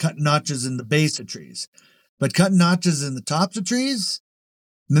 cutting notches in the base of trees, but cutting notches in the tops of trees.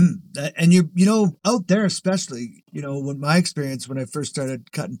 And out there, especially, when my experience when I first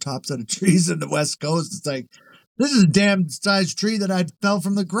started cutting tops out of trees in the West Coast, it's like, this is a damn sized tree that I fell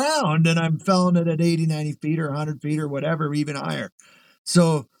from the ground, and I'm felling it at 80, 90 feet or 100 feet or whatever, even higher.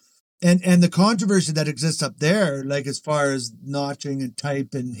 So, and the controversy that exists up there, like as far as notching and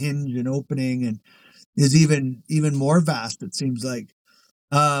type and hinge and opening, and is even more vast, it seems like.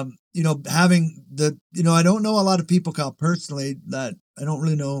 Having I don't know a lot of people, Kyle, personally, that I don't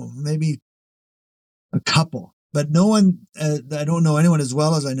really know, maybe a couple, but no one, I don't know anyone as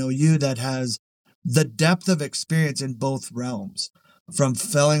well as I know you that has the depth of experience in both realms, from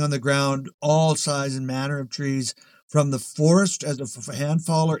felling on the ground, all size and manner of trees, from the forest as a hand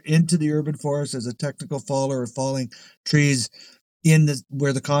faller into the urban forest as a technical faller, or falling trees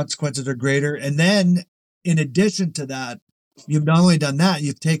where the consequences are greater. And then, in addition to that, you've not only done that,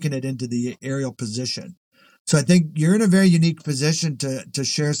 you've taken it into the aerial position. So I think you're in a very unique position to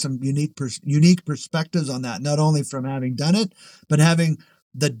share some unique perspectives on that, not only from having done it, but having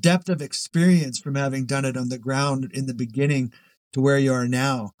the depth of experience from having done it on the ground in the beginning to where you are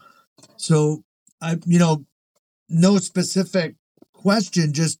now. So no specific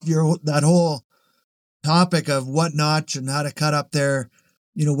question, just that whole topic of what notch and how to cut up there.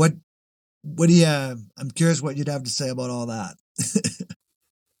 What do you? I'm curious what you'd have to say about all that.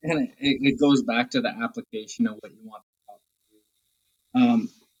 And it goes back to the application of what you want to do.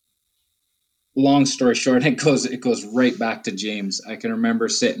 Long story short, it goes right back to James. I can remember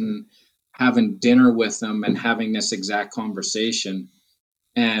sitting having dinner with him and having this exact conversation,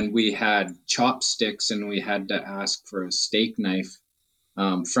 and we had chopsticks and we had to ask for a steak knife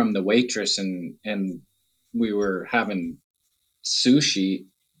from the waitress, and we were having sushi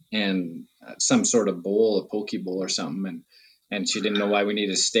and some sort of bowl, a poke bowl or something, and she didn't know why we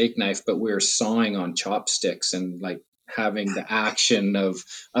needed a steak knife, but we were sawing on chopsticks and like having the action of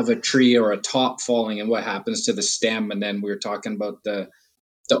a tree or a top falling and what happens to the stem, and then we were talking about the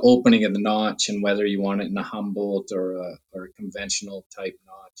opening of the notch and whether you want it in a Humboldt or a conventional type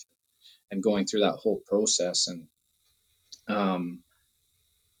notch, and going through that whole process. And um,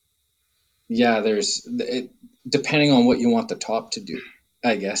 yeah, depending on what you want the top to do,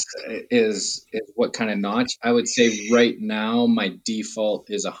 I guess, is what kind of notch. I would say right now my default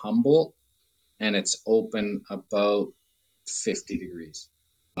is a Humboldt, and it's open about 50 degrees.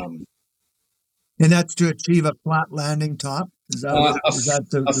 Um, And that's to achieve a flat landing top. Is that uh, what? a, Is that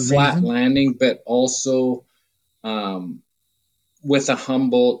a the flat reason? landing, but also um, with a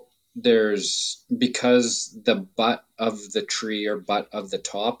Humboldt, there's because the butt of the tree or butt of the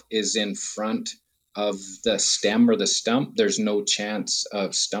top is in front of the stem or the stump, there's no chance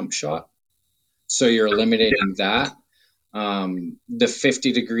of stump shot. So you're eliminating that. The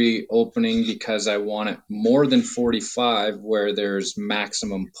 50-degree opening, because I want it more than 45, where there's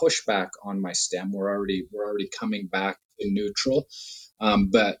maximum pushback on my stem. We're already coming back to neutral,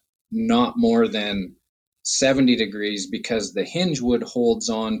 but not more than 70 degrees, because the hinge wood holds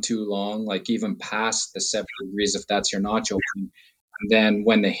on too long, like even past the 70 degrees if that's your notch opening. And then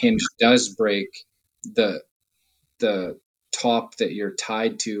when the hinge does break, the the top that you're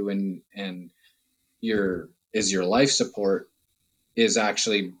tied to and your life support is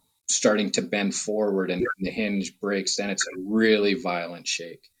actually starting to bend forward, and the hinge breaks, then it's a really violent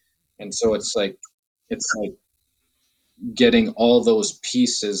shake. And so it's like getting all those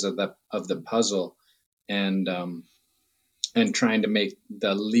pieces of the puzzle and trying to make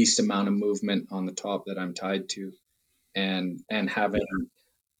the least amount of movement on the top that I'm tied to, and having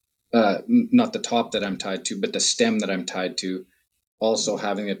not the top that I'm tied to, but the stem that I'm tied to, also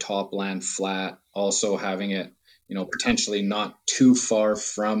having the top land flat, also having it, potentially not too far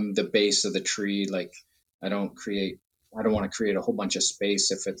from the base of the tree. Like I don't create, I don't want to create a whole bunch of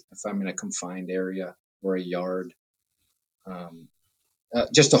space if I'm in a confined area or a yard. Um,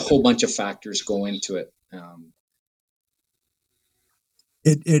 just a whole bunch of factors go into it. And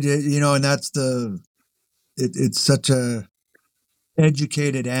that's it's such a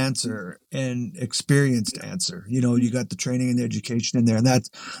educated answer and experienced answer. You got the training and the education in there, and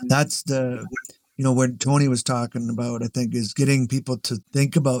that's the what Tony was talking about. I think is getting people to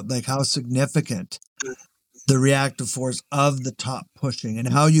think about like how significant the reactive force of the top pushing and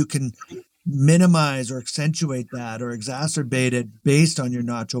how you can minimize or accentuate that or exacerbate it based on your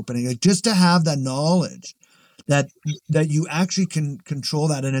notch opening. Like just to have that knowledge that that you actually can control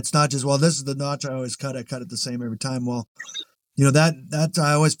that, and it's not just, well, this is the notch I always cut. I cut it the same every time. Well, that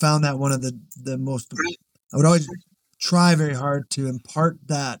I always found that one of the most. I would always try very hard to impart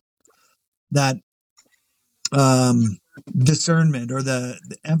that um, discernment or the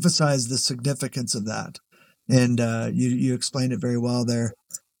emphasize the significance of that. And you explained it very well there.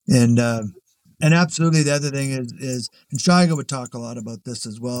 And and absolutely, the other thing is and Shiga would talk a lot about this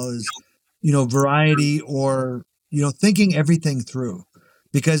as well, is variety, or thinking everything through,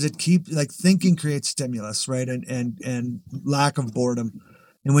 because it keeps, like, thinking creates stimulus, right? And lack of boredom.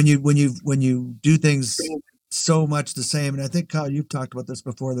 And when you do things so much the same, and I think, Kyle, you've talked about this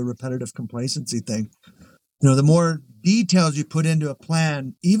before, the repetitive complacency thing. The more details you put into a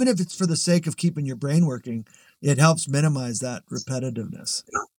plan, even if it's for the sake of keeping your brain working, it helps minimize that repetitiveness.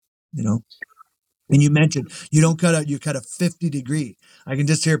 You know, and you mentioned you cut a 50-degree. I can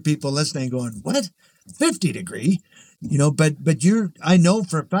just hear people listening going, "What? 50-degree?" But I know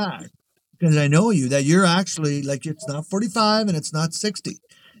for a fact, because I know you, that you're actually, like, it's not 45 and it's not 60.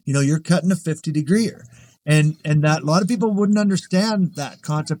 You're cutting a 50-degree. And that a lot of people wouldn't understand that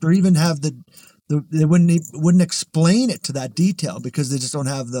concept, or even have they wouldn't explain it to that detail, because they just don't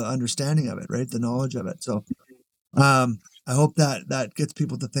have the understanding of it, right? The knowledge of it. So I hope that gets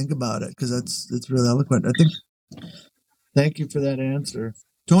people to think about it, because it's really eloquent. I think. Thank you for that answer,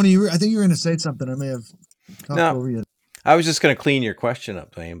 Tony. I think you were going to say something. I may have talked No, over you. I was just going to clean your question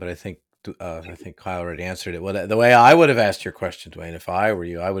up, Dwayne, but I think Kyle already answered it. Well, the way I would have asked your question, Dwayne, if I were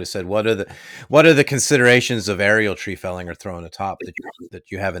you, I would have said, "What are the considerations of aerial tree felling or throwing a top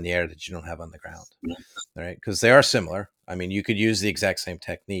that you have in the air that you don't have on the ground?" All right, because they are similar. I mean, you could use the exact same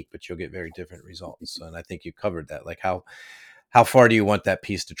technique, but you'll get very different results. And I think you covered that. Like how far do you want that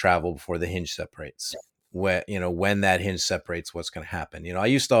piece to travel before the hinge separates? When that hinge separates, what's going to happen? I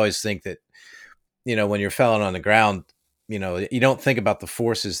used to always think that when you're felling on the ground, you don't think about the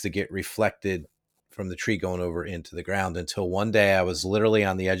forces that get reflected from the tree going over into the ground, until one day I was literally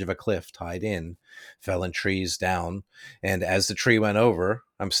on the edge of a cliff, tied in, felling trees down. And as the tree went over,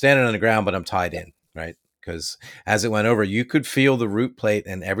 I'm standing on the ground, but I'm tied in, right? Because as it went over, you could feel the root plate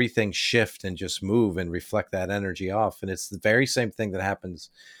and everything shift and just move and reflect that energy off. And it's the very same thing that happens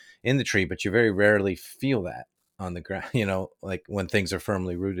in the tree, but you very rarely feel that on the ground, like when things are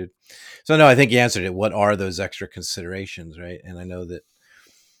firmly rooted. So no, I think you answered it. What are those extra considerations, right? And I know that,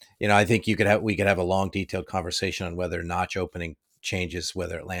 I think we could have a long, detailed conversation on whether notch opening changes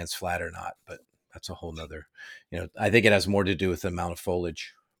whether it lands flat or not. But that's a whole nother, I think it has more to do with the amount of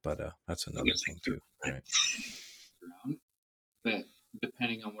foliage, but that's another thing too, right? But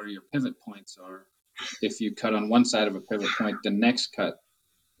depending on where your pivot points are, if you cut on one side of a pivot point, the next cut,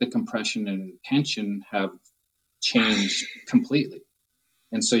 the compression and tension have changed completely.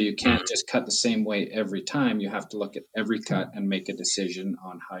 And so you can't just cut the same way every time. You have to look at every cut and make a decision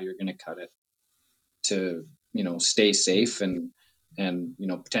on how you're going to cut it to, stay safe and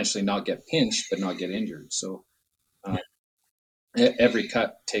potentially not get pinched but not get injured. So uh, every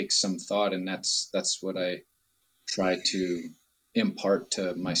cut takes some thought, and that's what I try to impart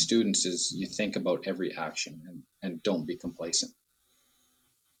to my students, is you think about every action, and don't be complacent.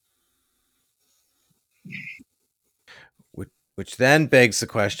 Which then begs the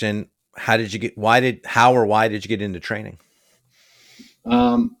question: how did you get? Why did you get into training?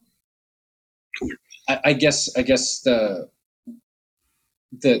 um, I guess the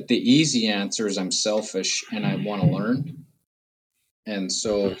easy answer is I'm selfish and I want to learn. And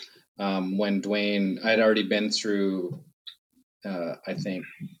so when Dwayne, I'd already been through I think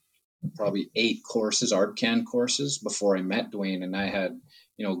probably 8 courses, ARBCAN courses, before I met Dwayne. And I had,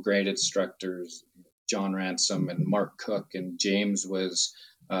 great instructors, John Ransom and Mark Cook, and James was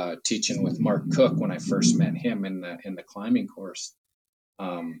teaching with Mark Cook when I first met him in the climbing course.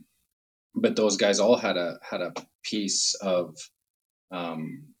 Um, but those guys all had a piece of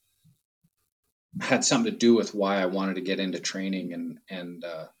had something to do with why I wanted to get into training and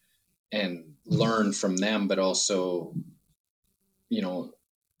learn from them, but also, you know,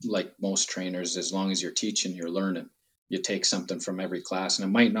 like most trainers, as long as you're teaching, you're learning. You take something from every class, and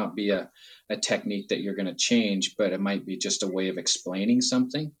it might not be a technique that you're going to change, but it might be just a way of explaining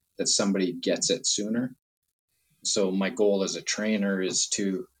something that somebody gets it sooner. So my goal as a trainer is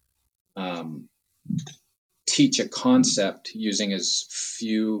to um, teach a concept using as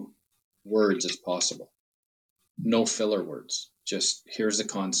few words as possible. No filler words. Just here's the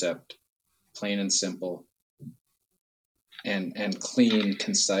concept, plain and simple, and clean,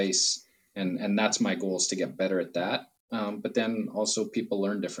 concise, and that's my goal, is to get better at that. But then also people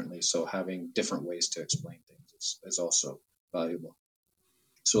learn differently, so having different ways to explain things is also valuable.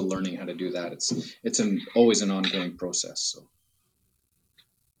 So learning how to do that, it's always an ongoing process. So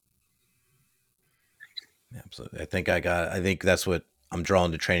Absolutely. I think that's what I'm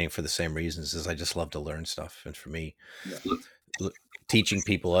drawn to training for, the same reasons, is I just love to learn stuff. And for me, yeah, l- teaching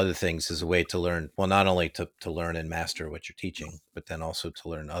people other things is a way to learn, well, not only to learn and master what you're teaching, but then also to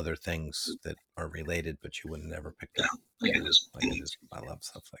learn other things that are related, but you would never picked up, like I just, I love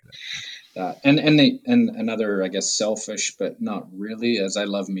stuff like that. and another, I guess, selfish but not really, as I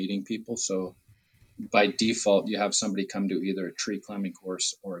love meeting people. So by default, you have somebody come to either a tree climbing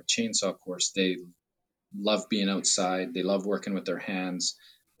course or a chainsaw course. They love being outside. They love working with their hands.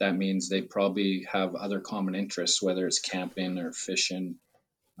 That means they probably have other common interests, whether it's camping or fishing,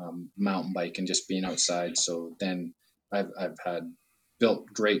 mountain biking, just being outside. So then I've had built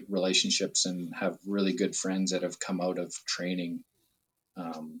great relationships and have really good friends that have come out of training,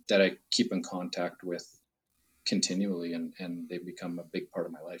 that I keep in contact with continually, and they've become a big part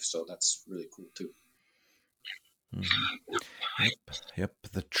of my life. So that's really cool too. Hmm. Yep, yep.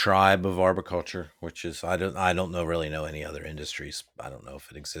 The tribe of arboriculture, which is, I don't know, really know any other industries. I don't know if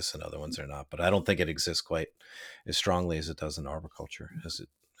it exists in other ones or not, but I don't think it exists quite as strongly as it does in arboriculture, as it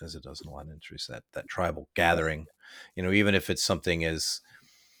does in a lot of industries. That tribal gathering, even if it's something as,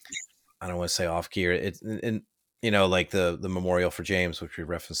 I don't want to say off key, or it's and like the memorial for James, which we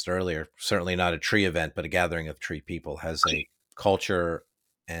referenced earlier. Certainly not a tree event, but a gathering of tree people has a culture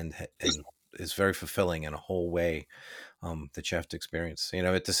and is very fulfilling in a whole way, that you have to experience.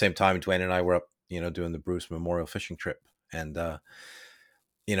 At the same time, Dwayne and I were up, doing the Bruce Memorial fishing trip, and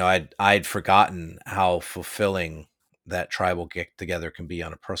I'd forgotten how fulfilling that tribal get together can be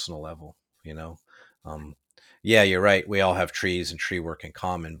on a personal level. You know, um, yeah, you're right. We all have trees and tree work in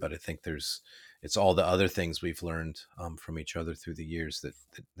common, but I think it's all the other things we've learned, from each other through the years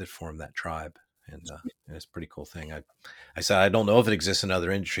that form that tribe, and it's a pretty cool thing. I said I don't know if it exists in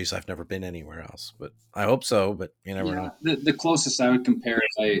other industries. I've never been anywhere else, but I hope so. But you never Yeah, know. the closest I would compare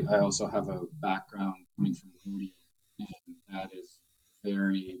is I also have a background coming from rodeo, and that is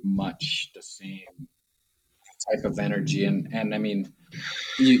very much the same type of energy. And I mean,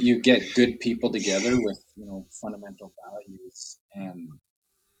 you get good people together with fundamental values, and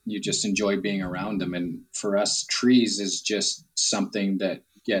you just enjoy being around them. And for us, trees is just something that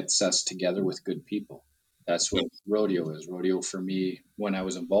gets us together with good people. That's what rodeo is. Rodeo for me, when I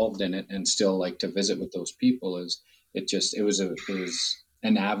was involved in it and still like to visit with those people, is it was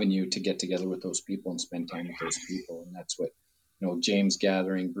an avenue to get together with those people and spend time with those people. And that's what, James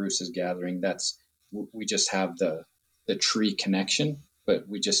gathering, Bruce's gathering, that's, we just have the tree connection, but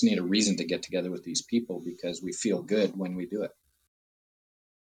we just need a reason to get together with these people because we feel good when we do it.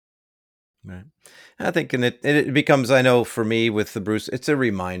 Right. I think, and it becomes, I know for me with the Bruce, it's a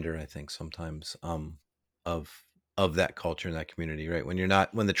reminder, I think sometimes, of, that culture and that community, right?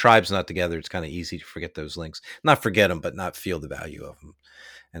 When the tribe's not together, it's kind of easy to forget those links, not forget them, but not feel the value of them.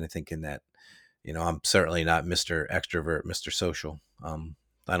 And I think in that, I'm certainly not Mr. Extrovert, Mr. Social.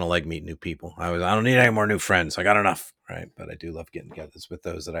 I don't like meeting new people. I don't need any more new friends. I got enough, right? But I do love getting together with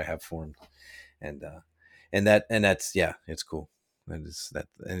those that I have formed, and that's, yeah, it's cool. That is that,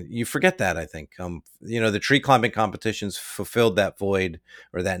 and you forget that, I think. The tree climbing competitions fulfilled that void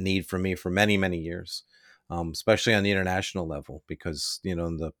or that need for me for many, many years, especially on the international level, because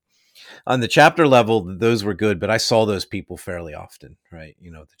on the chapter level, those were good, but I saw those people fairly often, right?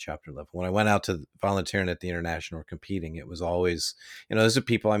 At the chapter level. When I went out to volunteering at the international or competing, it was always, those are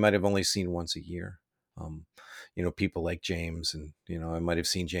people I might have only seen once a year. Um, people like James, and I might have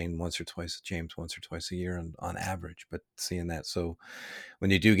seen James once or twice a year on average. But seeing that, so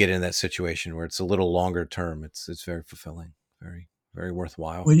when you do get in that situation where it's a little longer term, it's very fulfilling, very, very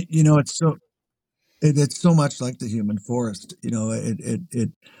worthwhile. Well, it's so it's so much like the human forest,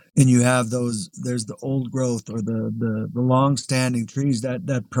 and you have those. There's the old growth or the long standing trees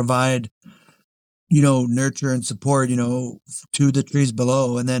that provide nurture and support to the trees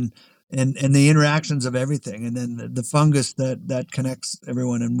below, and then and the interactions of everything, and then the fungus that connects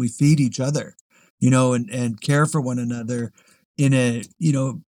everyone, and we feed each other, and care for one another in a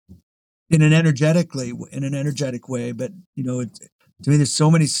in an energetic way. But to me, there's so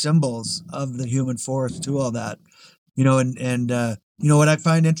many symbols of the human forest to all that, and what I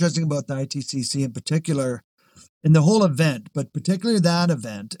find interesting about the ITCC in particular, in the whole event, but particularly that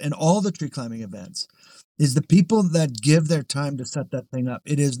event and all the tree climbing events, is the people that give their time to set that thing up.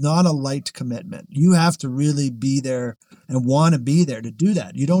 It is not a light commitment. You have to really be there and want to be there to do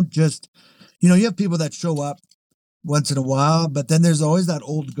that. You don't just, you have people that show up once in a while, but then there's always that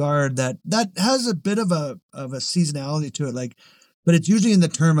old guard that has a bit of a seasonality to it, like, but it's usually in the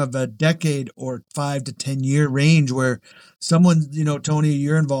term of a decade or 5 to 10 year range where someone, Tony,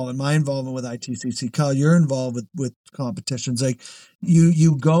 you're involved in my involvement with ITCC, Kyle, you're involved with competitions, like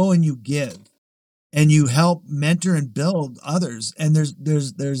you go and you give and you help mentor and build others, and there's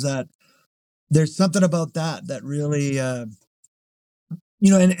something about that really and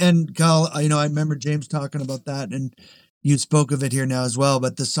Kyle, I remember James talking about that, and you spoke of it here now as well.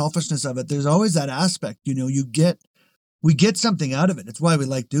 But the selfishness of it, there's always that aspect. We get something out of it. It's why we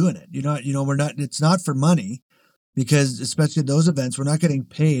like doing it. We're not. It's not for money, because especially those events, we're not getting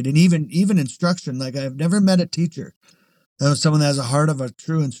paid. And even instruction, like I've never met a teacher, someone that has a heart of a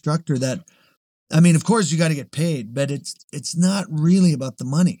true instructor. That, I mean, of course you got to get paid, but it's not really about the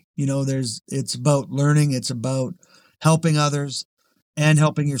money. It's about learning. It's about helping others and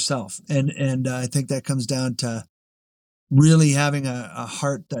helping yourself. And I think that comes down to really having a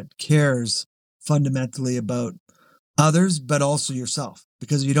heart that cares fundamentally about others, but also yourself.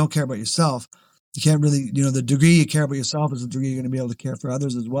 Because if you don't care about yourself, you can't really, the degree you care about yourself is the degree you're going to be able to care for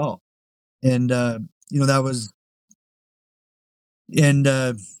others as well. And, that was, and,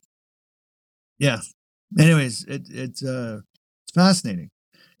 yeah. Anyways, it's fascinating.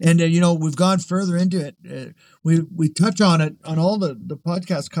 And, we've gone further into it. We touch on it on all the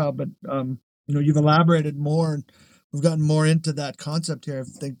podcast, Kyle, but, you've elaborated more, and we've gotten more into that concept here,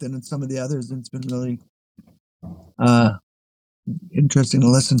 I think, than in some of the others. And it's been really uh, interesting to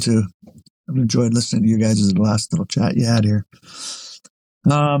listen to. I've enjoyed listening to you guys' last little chat you had here.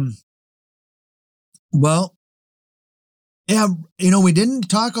 Well, yeah, we didn't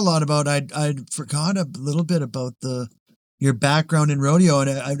talk a lot about. I forgot a little bit about your background in rodeo, and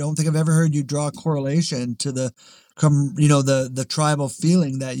I don't think I've ever heard you draw a correlation to the tribal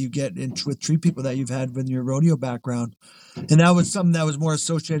feeling that you get with tree people that you've had with your rodeo background. And that was something that was more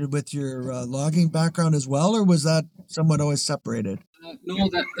associated with your logging background as well, or was that somewhat always separated? No,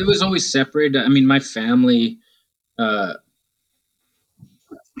 that it was always separated. I mean, my family uh,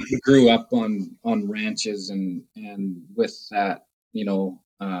 grew up on ranches, and with that,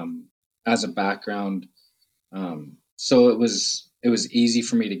 as a background, so it was easy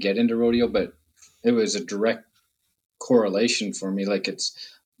for me to get into rodeo, but it was a direct correlation for me. Like, it's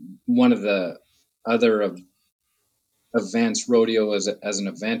one of the other of events. Rodeo as an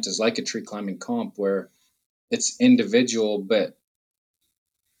event is like a tree climbing comp, where it's individual, but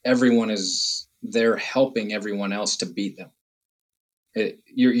everyone is there helping everyone else to beat them.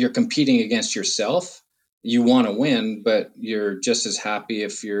 You're competing against yourself. You want to win, but you're just as happy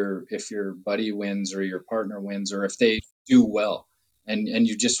if your buddy wins, or your partner wins, or if they do well, and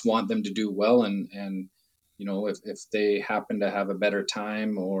you just want them to do well, and if they happen to have a better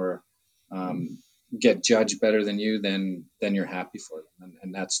time, or get judged better than you, then you're happy for them,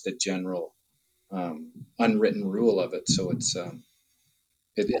 and that's the general unwritten rule of it. So it's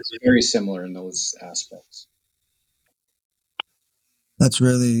very similar in those aspects. That's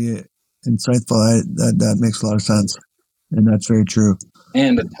really insightful. That makes a lot of sense, and that's very true.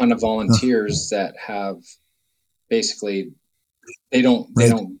 And a ton of volunteers that have basically they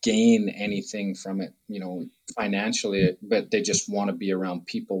don't gain anything from it, financially, but they just want to be around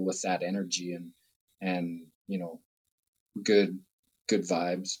people with that energy, and good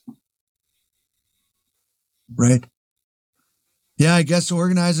vibes. Right. Yeah, I guess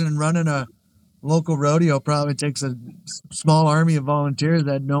organizing and running a local rodeo probably takes a small army of volunteers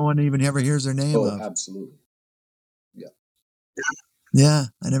that no one even ever hears their name of. Absolutely. Yeah. Yeah,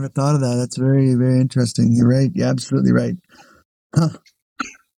 I never thought of that. That's very, very interesting. You're right. You're absolutely right. Huh.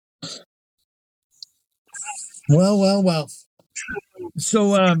 Well.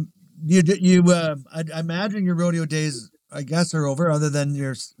 So, I imagine your rodeo days, I guess, are over. Other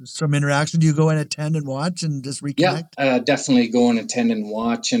than some interaction, do you go and attend and watch and just reconnect? Yeah, definitely go and attend and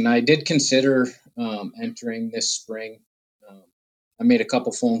watch. And I did consider entering this spring. Um, I made a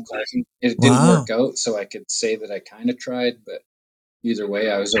couple phone calls. It didn't Wow. work out, so I could say that I kind of tried, but either way,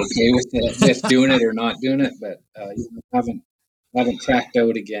 I was okay with it, with doing it or not doing it. But haven't cracked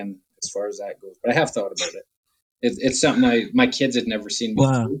out again as far as that goes. But I have thought about it. It's something my kids had never seen me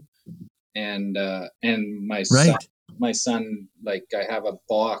Wow. do, and Right. my son, like, I have a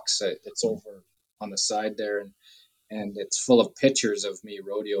box. It's over on the side there, and it's full of pictures of me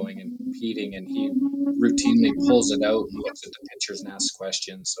rodeoing and competing, and he routinely pulls it out and looks at the pictures and asks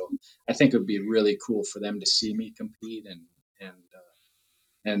questions. So I think it would be really cool for them to see me compete, and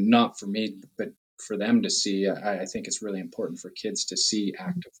not for me, but for them to see. I think it's really important for kids to see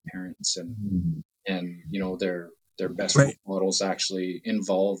active parents, and their best role Right. models actually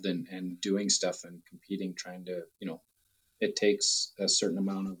involved and doing stuff and competing, trying to, it takes a certain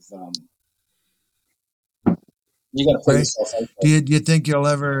amount of, you got to put Right. yourself out Do there. you think you'll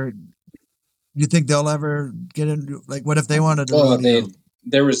ever? Do you think they'll ever get into, like, what if they wanted to Oh, rodeo?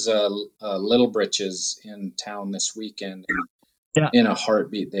 there was Little Britches in town this weekend, and Yeah. in a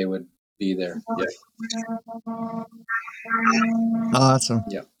heartbeat they would be there. Yeah, Awesome.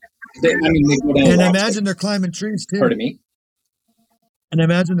 yeah. I mean, they go down And I lots. imagine they're climbing trees too. Pardon me. And I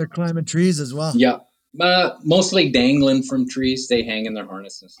imagine they're climbing trees as well. Yeah, mostly dangling from trees. They hang in their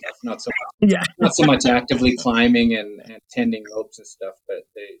harness and stuff. Yeah. Not so much actively climbing and tending ropes and stuff, but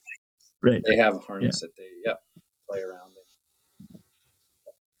Right. they have a Yeah. harness that they play around in.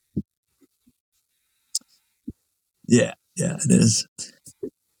 Yeah. Yeah. It is.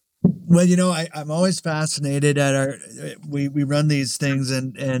 Well, I'm always fascinated at we run these things,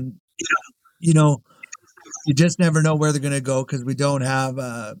 and you know, you just never know where they're going to go because we don't have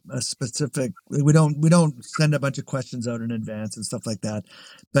a specific. We don't send a bunch of questions out in advance and stuff like that.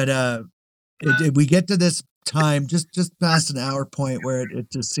 But we get to this time just past an hour point where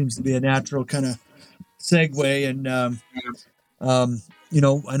it just seems to be a natural kind of segue. And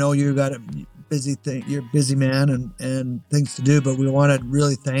I know you got a busy thing. You're a busy man and things to do, but we want to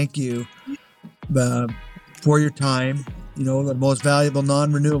really thank you uh, for your time. The most valuable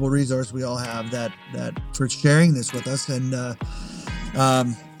non-renewable resource we all have, that for sharing this with us. And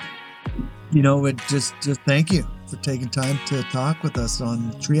it just thank you for taking time to talk with us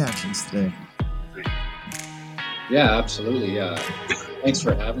on Tree Actions today. Yeah, absolutely. Thanks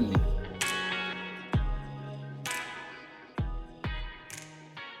for having me.